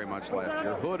play very much last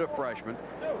year. Hood, a freshman.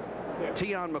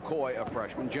 Tion McCoy, a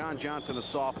freshman. John Johnson, a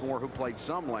sophomore, who played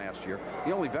some last year.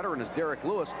 The only veteran is Derek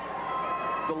Lewis.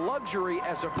 The luxury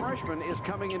as a freshman is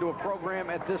coming into a program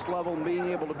at this level and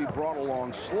being able to be brought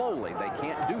along slowly. They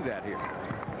can't do that here.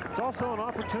 It's also an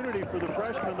opportunity for the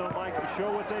freshmen, though, Mike, to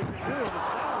show what they can do and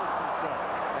establish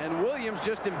themselves. And Williams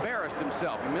just embarrassed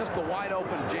himself. He missed the wide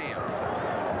open jam.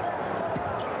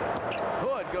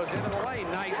 Hood goes into the lane.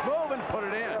 Nice move and put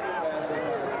it in.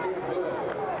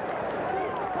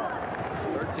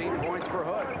 13 points for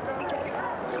Hood.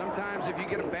 Sometimes if you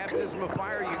get a baptism of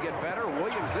fire, you get better.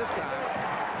 Williams this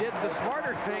time did the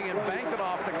smarter thing and banked it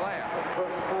off the glass.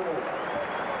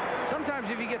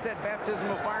 Sometimes if you get that baptism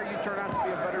of fire, you turn out to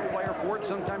be a better player for it.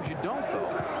 Sometimes you don't,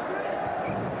 though.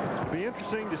 It'll be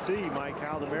interesting to see, Mike,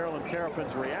 how the Maryland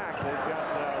Terrapins react. They've got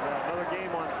another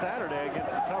game on Saturday against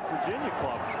the tough Virginia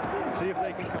club. See if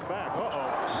they can come back.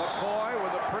 McCoy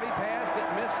with a pretty pass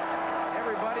that missed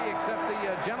everybody except the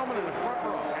gentleman in the front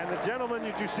row. And the gentleman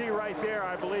that you see right there,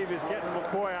 I believe, is getting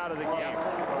McCoy out of the game.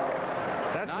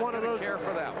 That's Not one of those. Care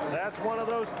for that one. That's one of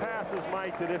those passes,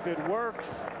 Mike, that if it works,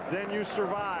 then you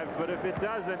survive. But if it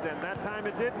doesn't, and that time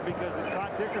it didn't because it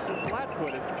caught Dickerson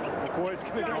flat-footed, McCoy's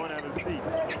going to go and have a seat.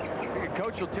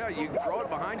 Coach will tell you, you can throw it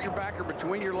behind your back or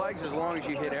between your legs as long as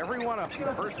you hit every one of them.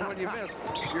 The first one you miss,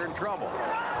 you're in trouble.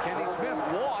 Kenny Smith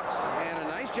walks, and a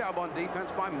nice job on defense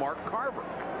by Mark Carver.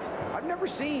 I've never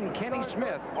seen Kenny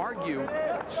Smith argue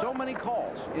so many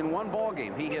calls in one ball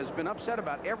game. He has been upset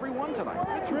about every one tonight.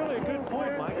 That's really a good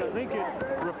point, Mike. I think it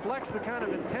reflects the kind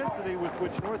of intensity with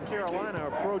which North Carolina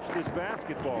approached this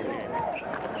basketball game.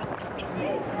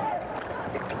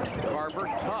 Carver,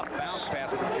 tough bounce pass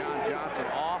from John Johnson.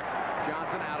 Off.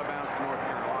 Johnson out of bounds to North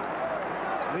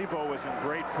Carolina. Lebo was in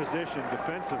great position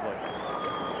defensively.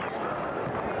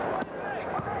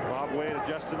 Bob Wade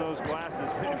adjusting those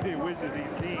glasses. Maybe he wishes he's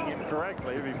seeing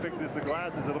incorrectly. If he fixes the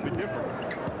glasses, it'll be different.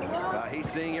 He's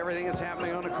seeing everything that's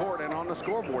happening on the court and on the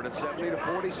scoreboard. It's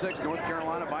 70-46. North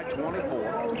Carolina by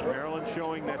 24. Maryland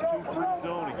showing that 2-3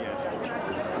 zone again.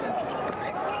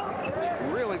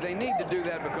 Really, they need to do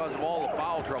that because of all the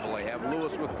foul trouble they have.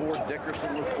 Lewis with 4,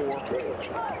 Dickerson with 4.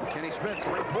 Kenny Smith,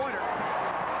 three-pointer.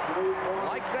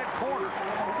 Likes that corner.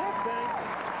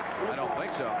 I don't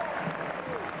think so.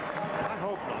 I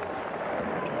hope not.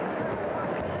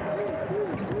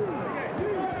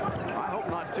 I hope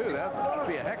not, too. That would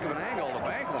be a heck of an angle to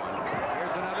bank one.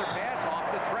 Here's another pass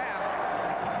off the trap.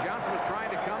 Johnson was trying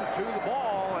to come to the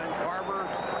ball, and Carver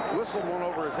whistled one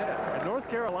over his head. And North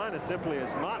Carolina simply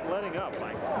is not letting up,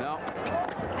 Mike. No.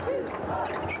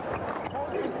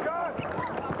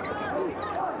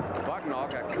 Bucknall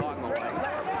got caught in the lane.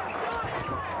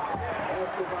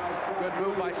 Good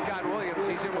move by Scott Williams.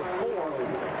 He's in with 4.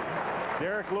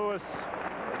 Derek Lewis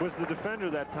was the defender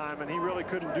that time, and he really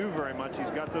couldn't do very much. He's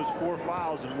got those 4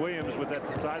 fouls, and Williams with that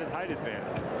decided height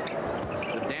advantage.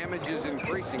 The damage is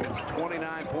increasing. It's a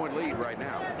 29-point lead right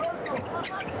now.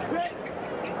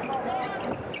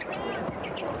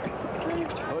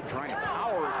 Hood trying to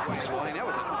power his way in the lane. That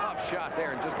was a tough shot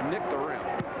there and just nicked the rim.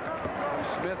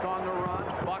 Smith on the run.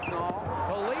 Bucknall.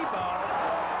 Lebo.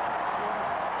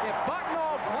 If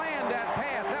Bucknall planned that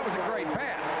pass, that was a great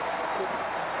pass.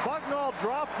 Bucknall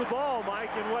dropped the ball, Mike,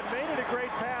 and what made it a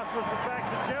great pass was the fact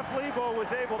that Jeff Lebo was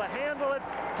able to handle it,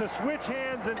 to switch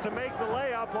hands, and to make the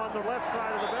layup on the left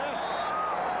side of the basket.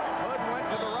 Hood went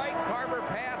to the right. Carver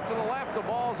passed to the left. The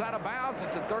ball's out of bounds.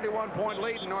 It's a 31-point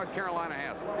lead, and North Carolina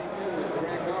has it.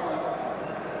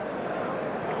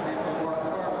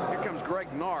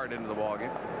 Greg Nard into the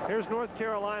ballgame. Here's North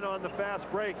Carolina on the fast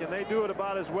break, and they do it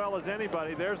about as well as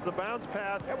anybody. There's the bounce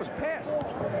pass. That was a pass.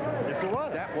 Yes, it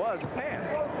was. That was a pass.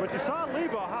 But you saw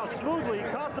Lebo how smoothly he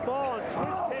caught the ball and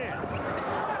switched hands.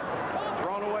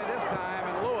 Thrown away this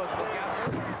time, and Lewis, look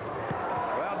out.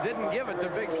 Well, didn't give it the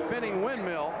big spinning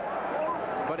windmill,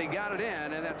 but he got it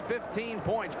in, and that's 15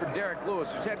 points for Derek Lewis,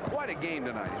 who's had quite a game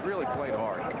tonight. He's really played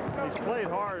hard. He's played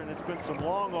hard, and it's been some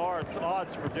long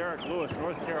odds for Derek Lewis.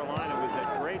 North Carolina with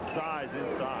that great size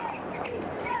inside.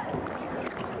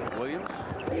 Williams,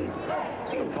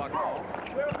 the puck ball.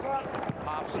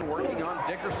 Hobson working on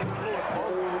Dickerson and Lewis.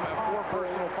 Both of them have 4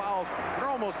 personal fouls. They're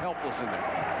almost helpless in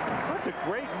there. That's a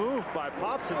great move by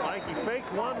Popson, Mike. He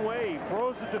faked one way, he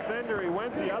froze the defender, he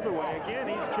went the other way. Again,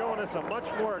 he's showing us a much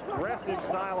more aggressive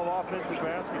style of offensive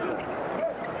basketball.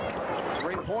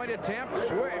 3-point attempt,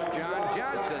 swish, John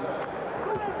Johnson.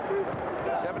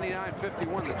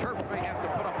 79-51. The Terps may have to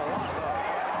put up a lot,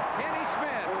 though. Kenny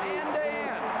Smith,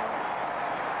 end-to-end.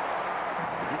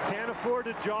 You can't afford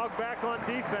to jog back on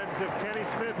defense if Kenny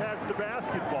Smith has the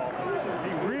basketball.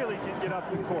 He really can get up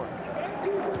the court.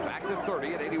 Back to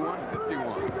 30 at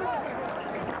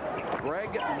 81-51.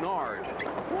 Greg Nard.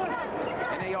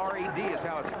 N-A-R-E-D is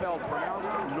how it's spelled, pronounced.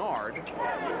 Nard.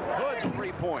 Hood,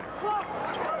 3-pointer.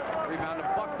 Rebound to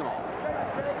Bucknall.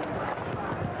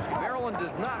 Maryland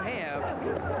does not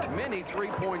have many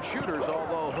 3-point shooters,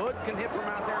 although Hood can hit from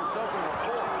out there and so can the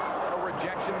 4. A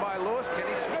rejection by Lewis.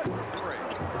 Kenny Smith for 3.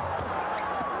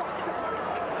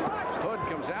 Hood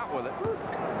comes out with it.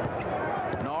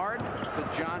 Nard to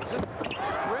Johnson.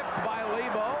 Stripped by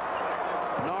Lebo.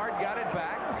 Nard got it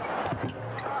back.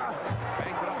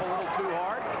 Banked it up a little too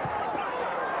hard.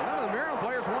 None of the Maryland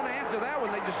players won after that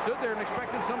when they just stood there and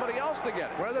expected somebody else to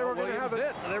get it. Well, they were going to have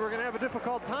a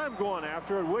difficult time going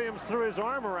after it. Williams threw his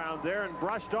arm around there and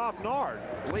brushed off Nard.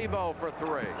 Lebo for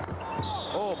 3.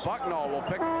 Oh, Bucknall will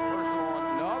pick up a personal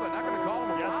one. No, they're not going to call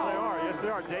him a foul. Yes, they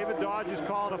are. David Dodge is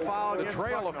calling a foul against The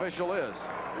trail Bucknall. official is.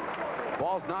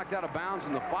 Ball's knocked out of bounds,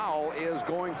 and the foul is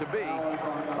going to be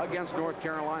against North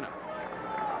Carolina.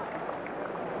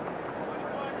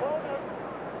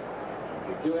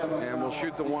 And we'll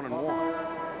shoot the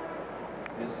 1-and-1.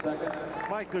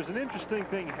 Mike, there's an interesting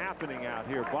thing happening out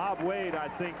here. Bob Wade, I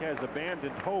think, has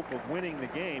abandoned hope of winning the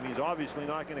game. He's obviously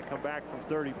not going to come back from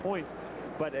 30 points.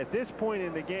 But at this point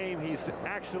in the game, he's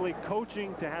actually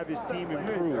coaching to have his team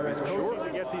improve. He's coaching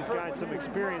to get these guys some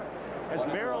experience. As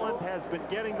Maryland has been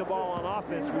getting the ball on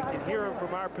offense, we can hear him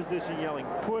from our position yelling,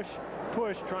 push,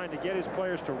 push, trying to get his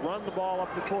players to run the ball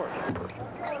up the court.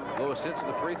 Lewis hits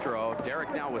the free throw. Derek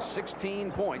now with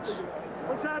 16 points.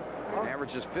 What's that?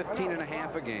 Averages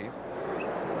 15.5 a game.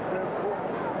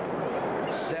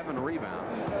 7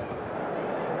 rebounds.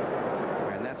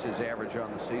 And that's his average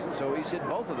on the season. So he's hit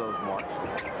both of those marks.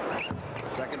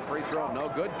 Second free throw, no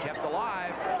good. Kept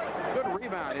alive. Good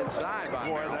rebound inside by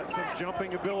Boy, that's some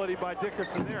jumping ability by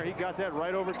Dickerson there. He got that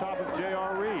right over top of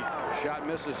J.R. Reed. Shot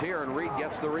misses here, and Reed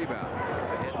gets the rebound.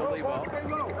 Hit the Lebo.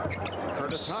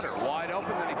 Curtis Hunter wide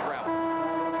open, then he traveled.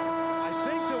 I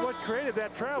think that what created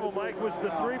that travel, Mike, was the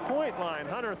 3-point line.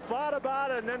 Hunter thought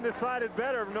about it and then decided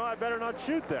no, I better not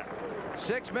shoot that.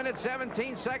 6 minutes,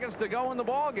 17 seconds to go in the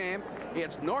ball game.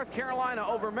 It's North Carolina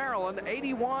over Maryland,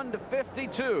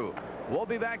 81-52. We'll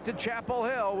be back to Chapel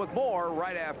Hill with more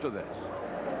right after this.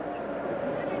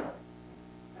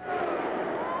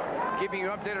 Keeping you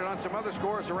updated on some other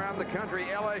scores around the country.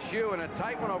 LSU in a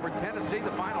tight one over Tennessee,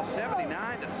 the final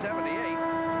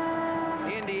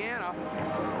 79-78. Indiana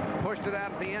pushed it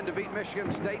out at the end to beat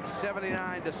Michigan State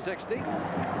 79-60.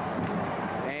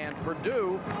 And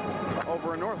Purdue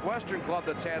over a Northwestern club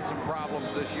that's had some problems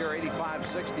this year,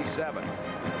 85-67.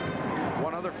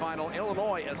 One other final,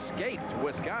 Illinois escaped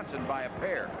Wisconsin by a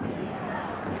pair.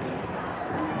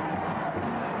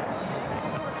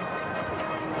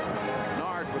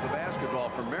 Nard with the basketball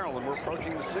for Maryland. We're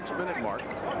approaching the 6-minute mark.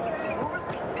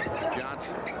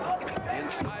 Johnson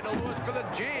inside of Lewis for the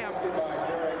jam.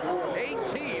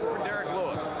 18 for Derek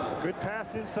Lewis. Good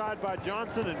pass inside by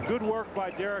Johnson and good work by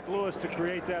Derek Lewis to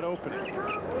create that opening.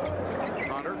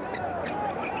 Hunter.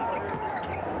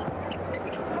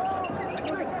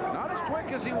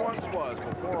 As he once was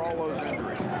before all those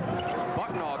injuries.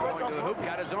 Bucknall going to the hoop,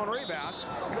 got his own rebound,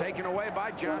 taken away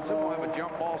by Johnson. We'll have a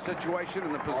jump ball situation,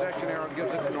 and the possession arrow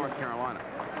gives it to North Carolina.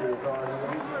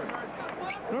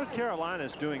 North Carolina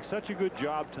is doing such a good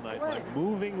job tonight, like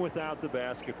moving without the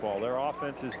basketball. Their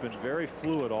offense has been very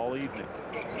fluid all evening.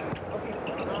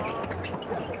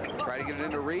 Try to get it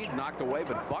into Reed, knocked away,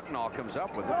 but Bucknall comes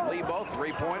up with it. Lebo,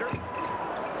 3-pointer.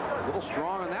 A little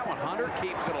strong on that one. Hunter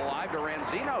keeps it alive to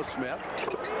Ranzino Smith.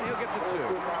 He'll get the 2.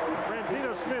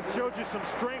 Ranzino Smith showed you some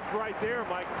strength right there,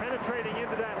 Mike. Penetrating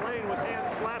into that lane with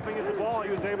hands slapping at the ball, he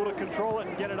was able to control it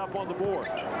and get it up on the board.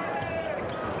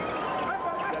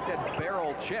 Got that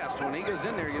barrel chest. When he goes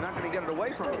in there, you're not going to get it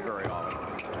away from him very often.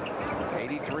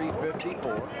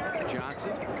 83-54.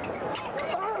 Johnson.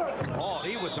 Oh,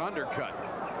 he was undercut.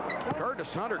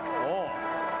 Curtis Hunter. Oh,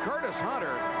 Curtis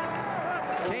Hunter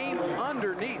came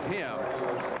underneath him.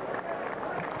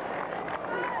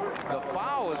 The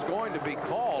foul is going to be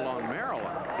called on Maryland.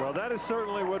 Well, that is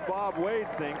certainly what Bob Wade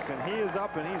thinks, and he is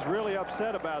up, and he's really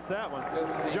upset about that one.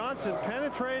 Johnson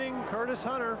penetrating Curtis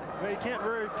Hunter. Well, you can't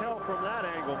really tell from that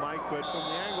angle, Mike, but from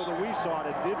the angle that we saw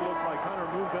it, it did look like Hunter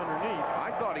moved underneath.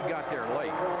 I thought he got there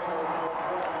late.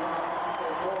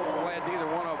 Glad neither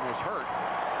one of them was hurt.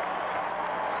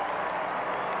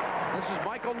 This is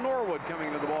Michael Norwood coming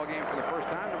into the ball game for the first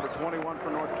time, number 21 for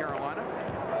North Carolina.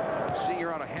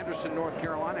 Senior out of Henderson, North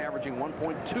Carolina, averaging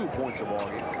 1.2 points a ball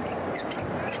game.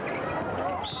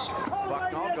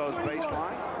 Bucknall goes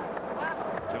baseline.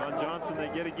 John Johnson, they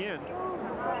get again.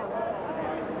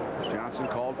 Johnson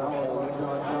called for holding.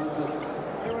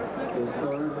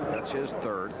 That's his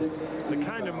 3rd. The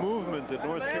kind of movement that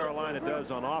North Carolina does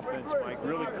on offense, Mike,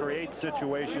 really creates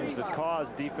situations that cause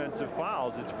defensive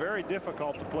fouls. It's very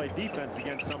difficult to play defense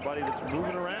against somebody that's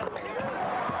moving around.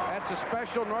 That's a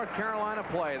special North Carolina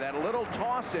play. That little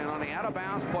toss in on the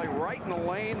out-of-bounds play right in the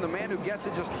lane. The man who gets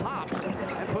it just hops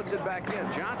and puts it back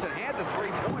in. Johnson had the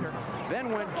 3-pointer,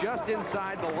 then went just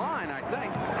inside the line, I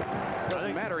think.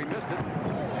 Doesn't matter, he missed it.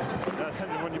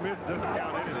 When you miss, it doesn't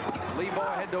count anything. Leave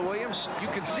ball ahead to Williams. You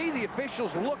can see the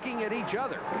officials looking at each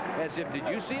other as if, did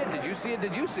you see it? Did you see it?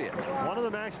 Did you see it? One of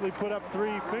them actually put up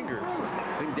 3 fingers.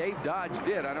 I think Dave Dodge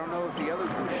did. I don't know if the others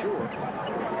were sure.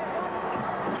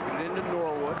 Put it into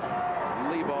Norwood.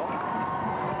 Lee ball.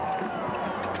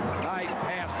 Nice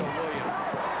pass to Williams.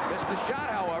 Missed the shot,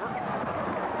 however.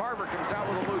 Carver comes out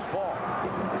with a loose ball.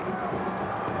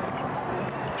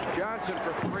 Johnson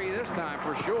for 3 this time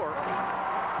for sure.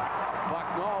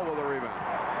 Bucknall with a rebound.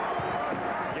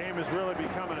 The game is really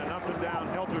becoming an up and down,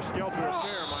 helter-skelter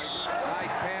affair, Mike.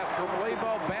 Nice pass from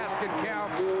Lebo. Basket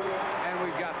counts, and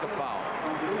we've got the foul.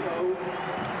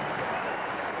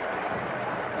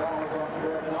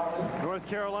 North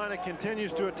Carolina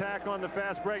continues to attack on the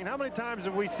fast break. And how many times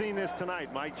have we seen this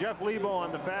tonight, Mike? Jeff Lebo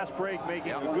on the fast break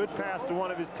making a good pass to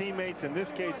one of his teammates, in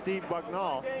this case, Steve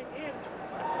Bucknall.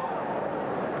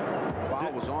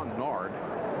 Foul was on Nard.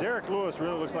 Derek Lewis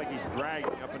really looks like he's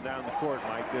dragging up and down the court,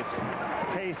 Mike. This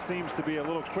pace seems to be a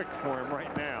little quick for him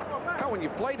right now. Now, when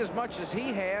you've played as much as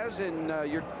he has and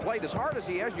you're played as hard as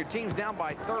he has, your team's down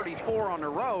by 34 on the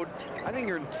road, I think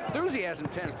your enthusiasm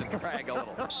tends to drag a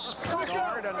little.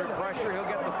 Nard under pressure. He'll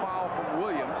get the foul from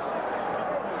Williams.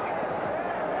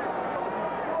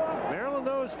 Maryland,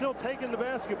 though, is still taking the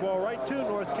basketball right to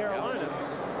North Carolina.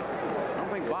 I don't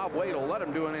think Bob Wade will let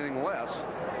him do anything less.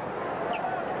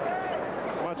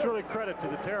 Well, it's really credit to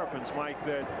the Terrapins, Mike,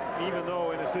 that even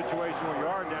though in a situation where you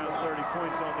are down 30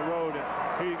 points on the road, and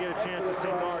here you get a chance to see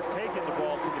Nard taking the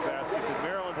ball to the basket, that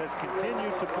Maryland has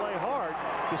continued to play hard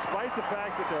despite the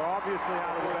fact that they're obviously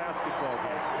out of the basketball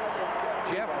game.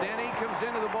 Jeff Denny comes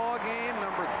into the ball game,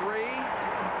 number 3.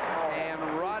 And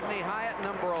Rodney Hyatt,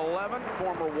 number 11,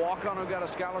 former walk-on who got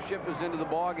a scholarship, is into the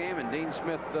ball game, and Dean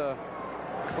Smith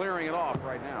clearing it off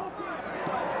right now.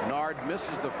 Nard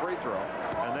misses the free throw.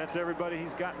 And that's everybody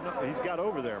he's got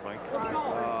over there, Mike.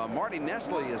 Marty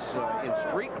Nestle is in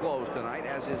street clothes tonight,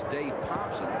 as is Dave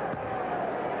Thompson.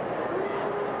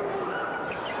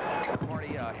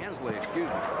 Marty Hensley, excuse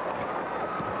me.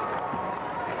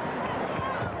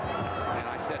 And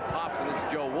I said Thompson,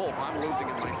 it's Joe Wolf. I'm losing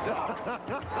it myself.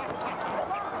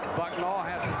 Bucknall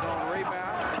has his own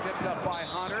rebound, tipped up by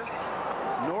Hunter.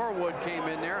 Norwood came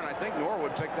in there, and I think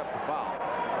Norwood picked up the foul.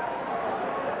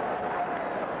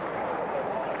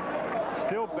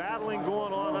 Still battling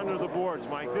going on under the boards,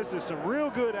 Mike. This is some real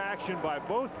good action by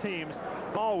both teams.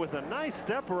 Ball with a nice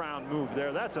step-around move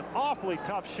there. That's an awfully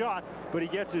tough shot, but he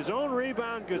gets his own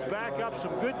rebound, goes back up.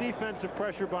 Some good defensive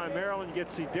pressure by Maryland. You get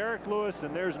to see Derek Lewis,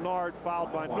 and there's Nard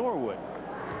fouled by Norwood.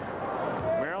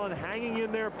 Maryland hanging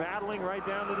in there, battling right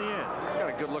down to the end. Got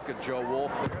a good look at Joe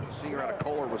Wolf, the senior out of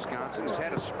Kohler, Wisconsin, who's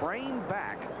had a sprained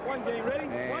back.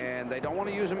 And they don't want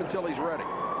to use him until he's ready.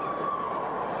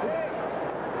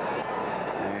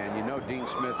 And you know Dean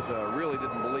Smith really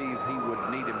didn't believe he would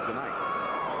need him tonight.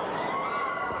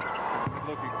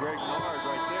 Look at Greg Nard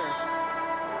right there.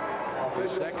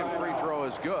 His second free throw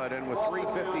is good, and with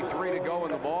 3:53 to go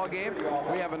in the ball game,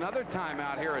 we have another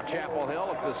timeout here at Chapel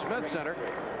Hill at the Smith Center,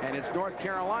 and it's North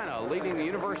Carolina leading the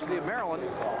University of Maryland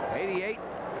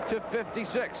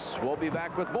 88-56. We'll be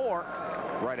back with more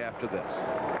right after this.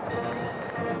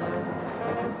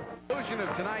 Conclusion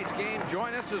of tonight's game.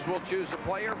 Join us as we'll choose a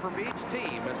player from each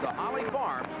team as the Holly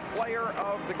Farms player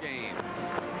of the game.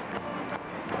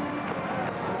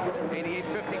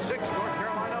 88-56, North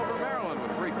Carolina over Maryland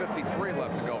with 3:53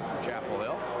 left to go from Chapel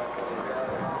Hill.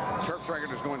 Terps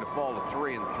record is going to fall to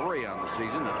 3-3 on the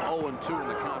season, and 0-2 in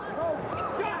the conference.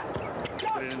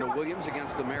 Put it into Williams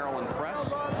against the Maryland press. On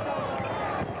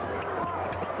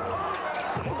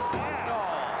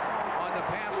the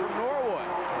pass from Norwood.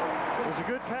 It was a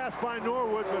good pass by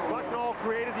Norwood, but Bucknall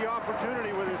created the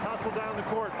opportunity with his hustle down the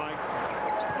court, Mike.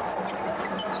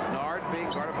 Nard being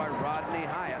guarded by Rodney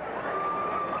Hyatt.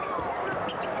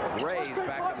 Ray's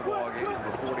back in the ball game,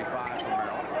 number 45 for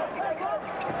Maryland.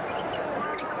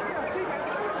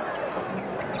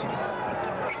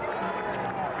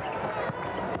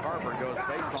 Carver goes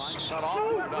baseline, shut off,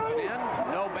 moved up and in.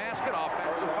 No basket,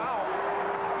 offensive foul.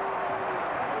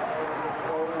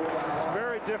 It's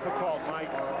very difficult,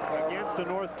 Mike, against a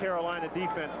North Carolina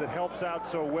defense that helps out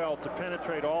so well to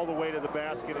penetrate all the way to the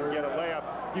basket and get a layup.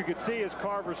 You could see as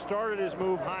Carver started his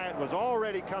move, Hyatt was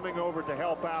already coming over to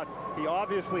help out. He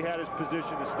obviously had his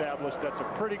position established. That's a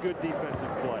pretty good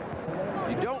defensive play.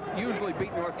 You don't usually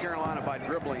beat North Carolina by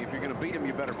dribbling. If you're going to beat them,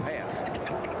 you better pass.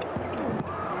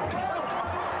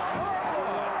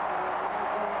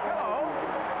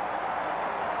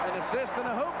 An assist and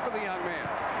a hoop for the young man.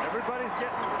 Everybody's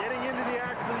getting into the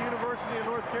act for the University of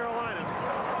North Carolina.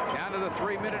 Down to the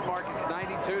 3-minute mark. It's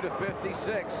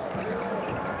 92-56.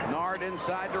 Nard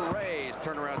inside to Ray's.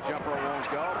 Turnaround jumper won't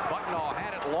go. Bucknall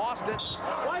had it, lost it,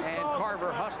 and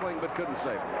Carver hustling but couldn't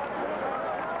save it.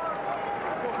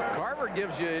 Carver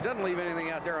gives you, he doesn't leave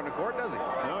anything out there on the court, does he?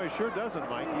 No, he sure doesn't,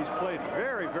 Mike. He's played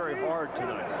very, very hard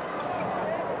tonight.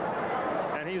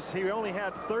 And he only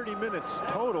had 30 minutes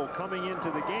total coming into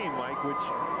the game, Mike, which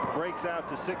breaks out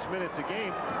to 6 minutes a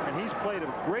game. And he's played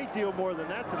a great deal more than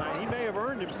that tonight. He may have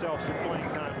earned himself some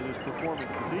playing time with his performance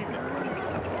this evening.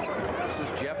 This is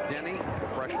Jeff Denny,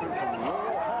 freshman from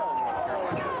Laurel Hall, North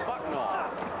Carolina. Bucknall,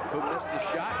 who missed the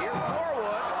shot here.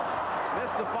 Norwood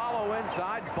missed the follow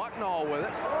inside. Bucknall with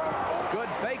it. Good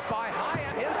fake by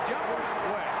Hyatt. His jumper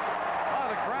swish.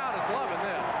 Oh, the crowd is loving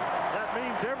this. That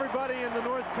means everybody in the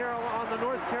North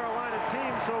Carolina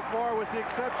team so far, with the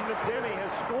exception of Denny,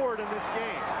 has scored in this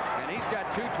game. And he's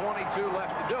got 2:22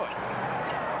 left to do it.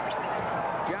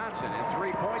 Johnson in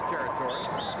three-point territory.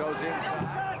 Goes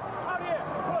inside.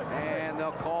 And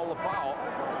they'll call the foul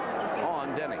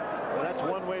on Denny. Well, that's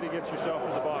one way to get yourself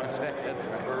in the box. That's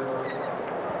right.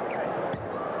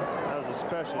 That was a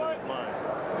special of mine.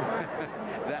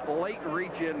 That late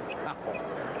reach-in foul.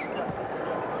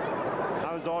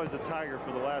 I was always the Tiger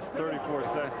for the last 34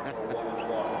 seconds.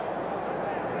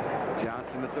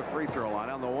 Johnson at the free throw line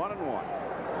on the 1-and-1.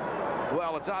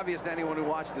 Well, it's obvious to anyone who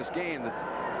watched this game that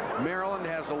Maryland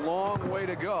has a long way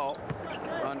to go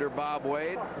under Bob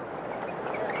Wade.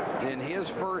 In his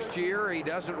first year, he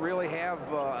doesn't really have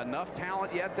enough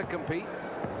talent yet to compete.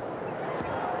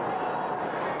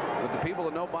 But the people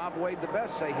that know Bob Wade the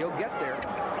best say he'll get there.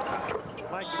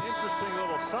 Mike, an interesting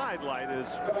little sidelight is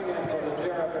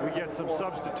we get some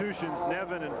substitutions.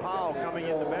 Nevin and Powell coming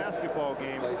in the basketball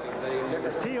game.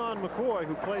 As Tion McCoy,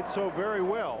 who played so very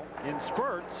well in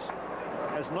spurts,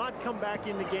 has not come back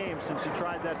in the game since he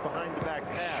tried that behind-the-back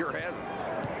pass. Sure hasn't.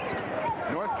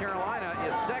 North Carolina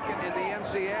is second in the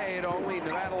NCAA at only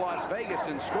Nevada, Las Vegas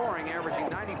in scoring, averaging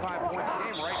 95 points a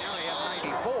game. Right now they have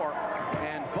 94,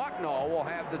 and Bucknall will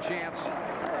have the chance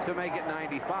to make it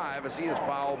 95 as he is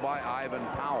fouled by Ivan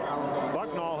Powell.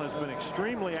 Bucknall has been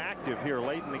extremely active here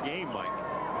late in the game, Mike.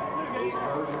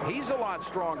 He's a lot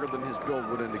stronger than his build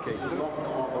would indicate, too.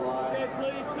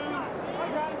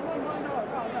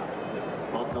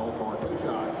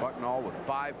 Bucknall with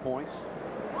 5 points.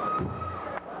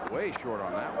 Way short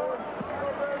on that one.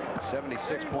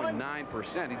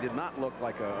 76.9%. He did not look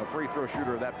like a free throw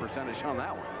shooter of that percentage on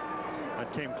that one.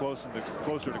 That came closer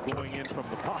to going in from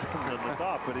the bottom than the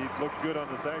top, but he looked good on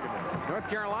the second one. North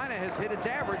Carolina has hit its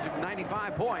average of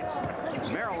 95 points.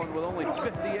 Maryland with only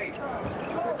 58.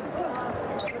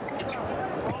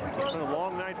 It's been a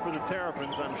long night for the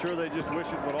Terrapins. I'm sure they just wish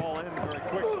it would all end very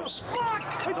quickly.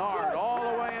 Nard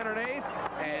all the way underneath,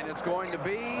 and it's going to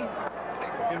be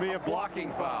a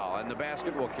blocking foul, and the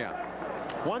basket will count.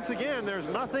 Once again, there's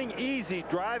nothing easy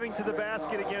driving to the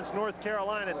basket against North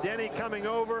Carolina. Denny coming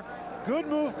over. Good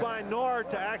move by Nord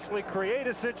to actually create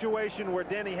a situation where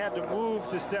Denny had to move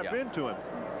to step into him.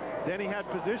 Denny had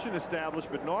position established,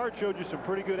 but Nord showed you some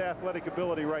pretty good athletic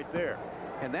ability right there.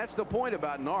 And that's the point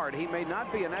about Nord. He may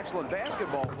not be an excellent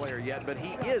basketball player yet, but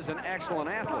he is an excellent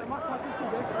athlete.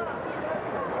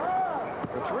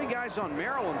 The three guys on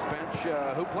Maryland's bench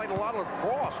who played a lot of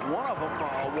lacrosse. One of them,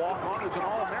 a walk-on, who's an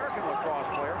All-American lacrosse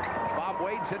player. Bob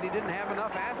Wade said he didn't have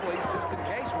enough athletes just in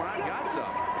case when I got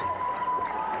some.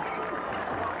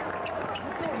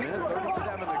 A minute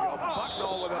 37 to go.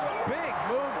 Bucknell with a big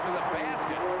move to the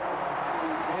basket.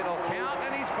 It'll count,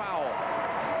 and he's fouled.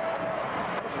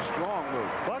 That was a strong move.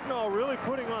 Bucknell really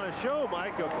putting on a show,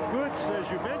 Mike. A good, as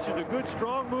you mentioned, a good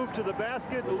strong move to the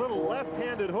basket, a little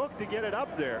left-handed hook to get it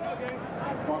up there.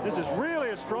 This is really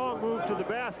a strong move to the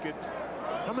basket.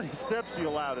 How many steps he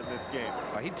allowed in this game?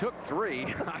 He took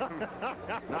 3. I'm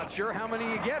not sure how many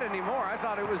you get anymore. I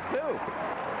thought it was 2.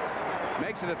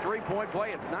 Makes it a 3-point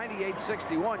play. It's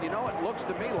 98-61. You know, it looks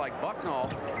to me like Bucknell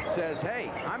says,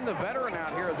 hey, I'm the veteran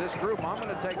out here of this group. I'm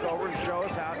going to take over and show you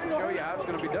how it's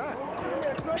going to be done.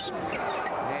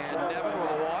 And Nevin with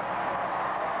a walk.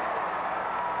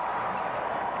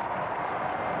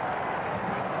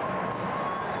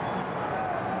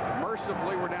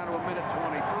 Mercifully, we're down to a minute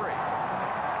 23.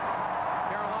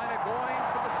 Carolina going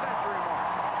for the century mark.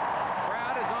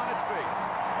 Crowd is on its feet.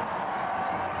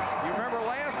 You remember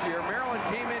last year, Maryland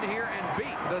came in here and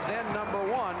beat the then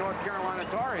 #1 North Carolina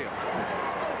Tar Heels.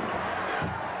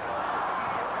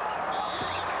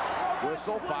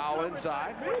 Whistle, foul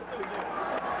inside.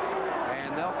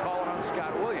 And they'll call it on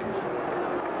Scott Williams.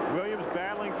 Williams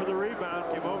battling for the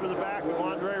rebound, came over the back of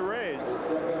Andre Reyes.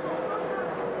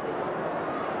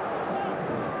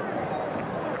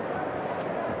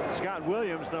 Scott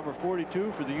Williams, number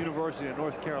 42 for the University of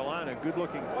North Carolina,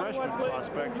 good-looking freshman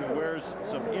prospect who wears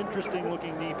some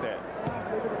interesting-looking knee pads.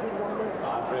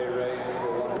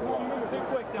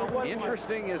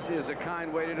 Interesting is a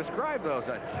kind way to describe those,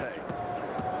 I'd say.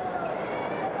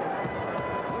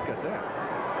 Look at that.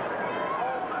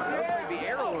 Those may be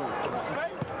heirlooms.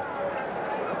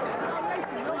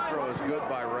 Free throw is good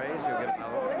by Reyes. He'll get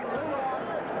another one.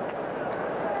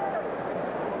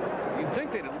 You'd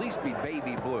think they'd at least be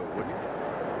baby blue, wouldn't you?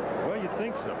 Well, you'd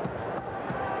think so.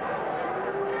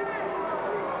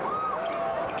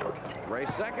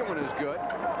 Reyes' second one is good. 98-63.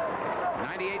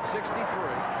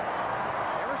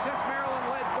 Ever since Maryland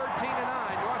led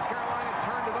 13-9, North Carolina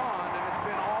turned it on, and it's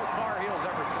been all Tar Heels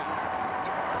ever since.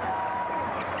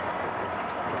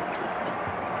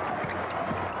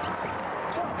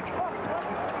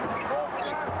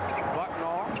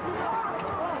 Bucknell.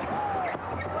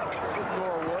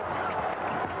 Norwood.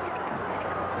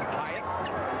 Hyatt.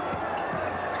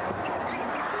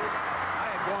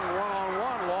 Hyatt going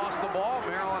one-on-one, lost the ball.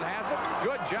 Maryland has it.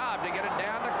 Good job to get it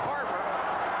down to Carver.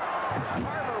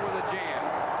 Carver with a jam.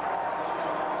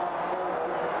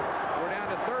 We're down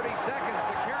to 30 seconds.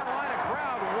 The Carolina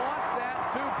crowd wants that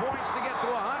 2 points to get to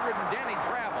 100, and Denny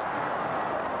traveled.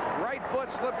 Right foot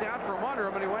slipped out from under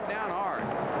him, and he went down hard.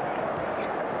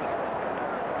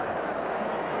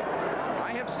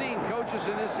 I have seen coaches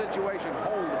in this situation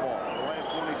hold the ball for the last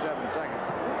 27 seconds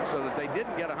so that they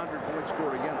didn't get 100 points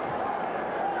scored against them.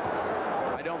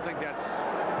 I don't think that's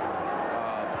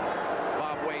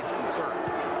Bob Wade's concern.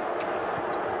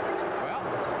 Well,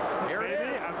 here it is.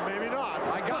 Maybe not.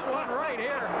 I got one right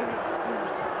here.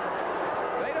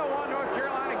 They don't want North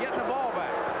Carolina getting the ball back.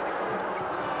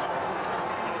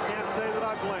 I can't say that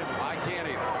I blame him. I can't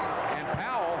either. And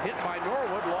Powell, hit by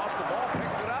Norwood, lost the ball,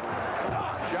 picks it up.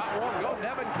 Shot won't go.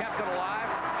 Nevin kept it alive.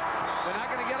 They're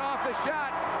not going to get off the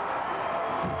shot.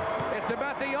 It's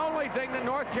about the only thing that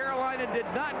North Carolina did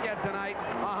not get tonight,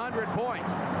 100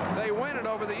 points. They win it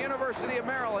over the University of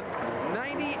Maryland,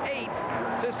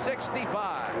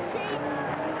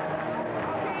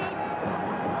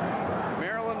 98-65.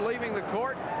 Maryland leaving the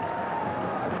court.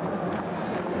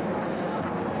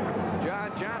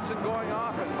 John Johnson going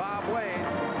off, and Bob Wade,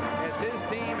 as his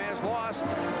team has lost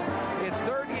its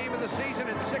 3rd game of the season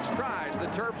in 6 tries. The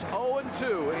Terps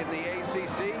 0-2 in the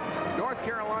ACC. North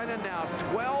Carolina now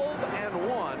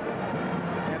 12-1,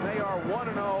 and they are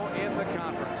 1-0 in the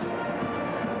conference.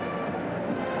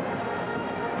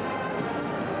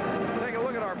 Take a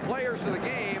look at our players of the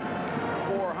game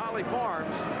for Holly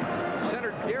Farms.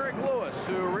 Center Derek Lewis,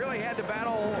 who really had to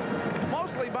battle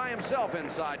mostly basically by himself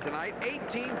inside tonight.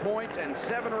 18 points and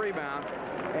 7 rebounds.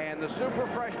 And the super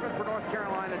freshman for North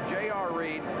Carolina, J.R.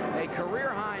 Reed, a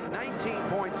career-high 19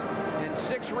 points and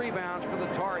 6 rebounds for the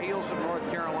Tar Heels of North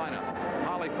Carolina.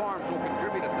 Holly Farms will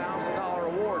contribute a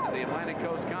 $1,000 award to the Atlantic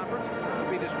Coast Conference to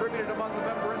be distributed among the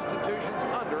member institutions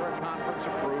under a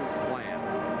conference-approved plan.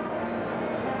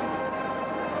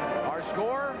 Our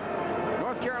score,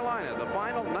 North Carolina, the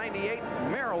final 98,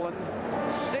 Maryland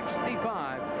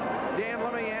 65. Dan,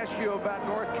 let me ask you about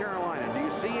North Carolina. Do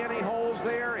you see any holes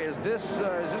there? Is this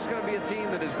going to be a team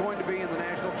that is going to be in the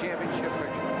national championship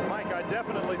picture? Mike, I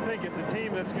definitely think it's a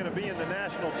team that's going to be in the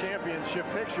national championship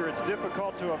picture. It's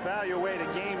difficult to evaluate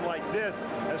a game like this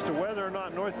as to whether or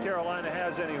not North Carolina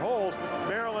has any holes.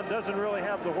 Maryland doesn't really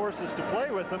have the horses to play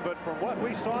with them, but from what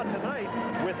we saw tonight,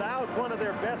 without one of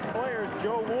their best players,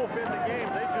 Joe Wolf, in the game,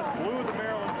 they just blew the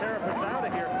Maryland Terrapins out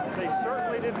of here. They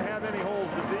certainly didn't have any holes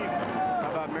this evening.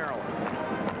 How about Maryland?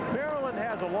 Maryland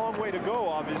has a long way to go,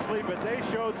 obviously, but they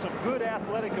showed some good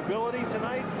athletic ability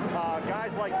tonight.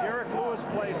 Guys like Derek Lewis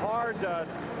played hard.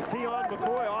 Tion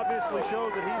McCoy obviously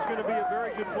showed that he's going to be a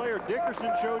very good player.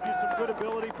 Dickerson showed you some good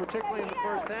ability, particularly in the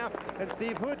first half, and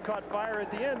Steve Hood caught fire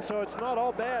at the end, so it's not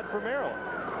all bad for Maryland.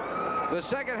 The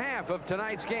second half of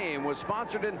tonight's game was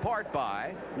sponsored in part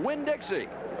by Winn-Dixie,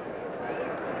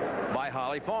 by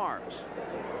Holly Farms,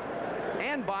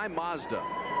 and by Mazda.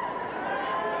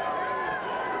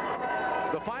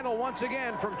 The final once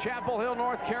again from Chapel Hill,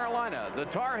 North Carolina. The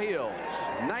Tar Heels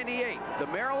 98, the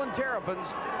Maryland Terrapins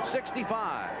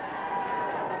 65.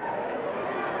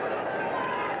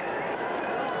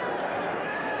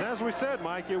 As we said,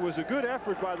 Mike, it was a good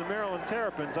effort by the Maryland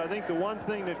Terrapins. I think the one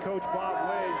thing that Coach Bob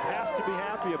Way has to be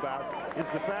happy about is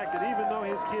the fact that even though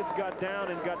his kids got down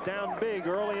and got down big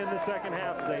early in the second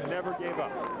half, they never gave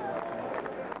up.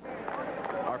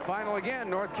 Our final again,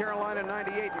 North Carolina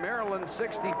 98, Maryland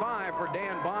 65. For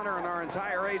Dan Bonner and our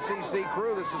entire ACC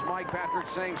crew, this is Mike Patrick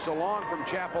saying so long from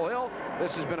Chapel Hill.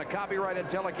 This has been a copyrighted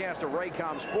telecast of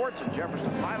Raycom Sports and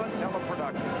Jefferson Pilot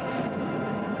Teleproductions.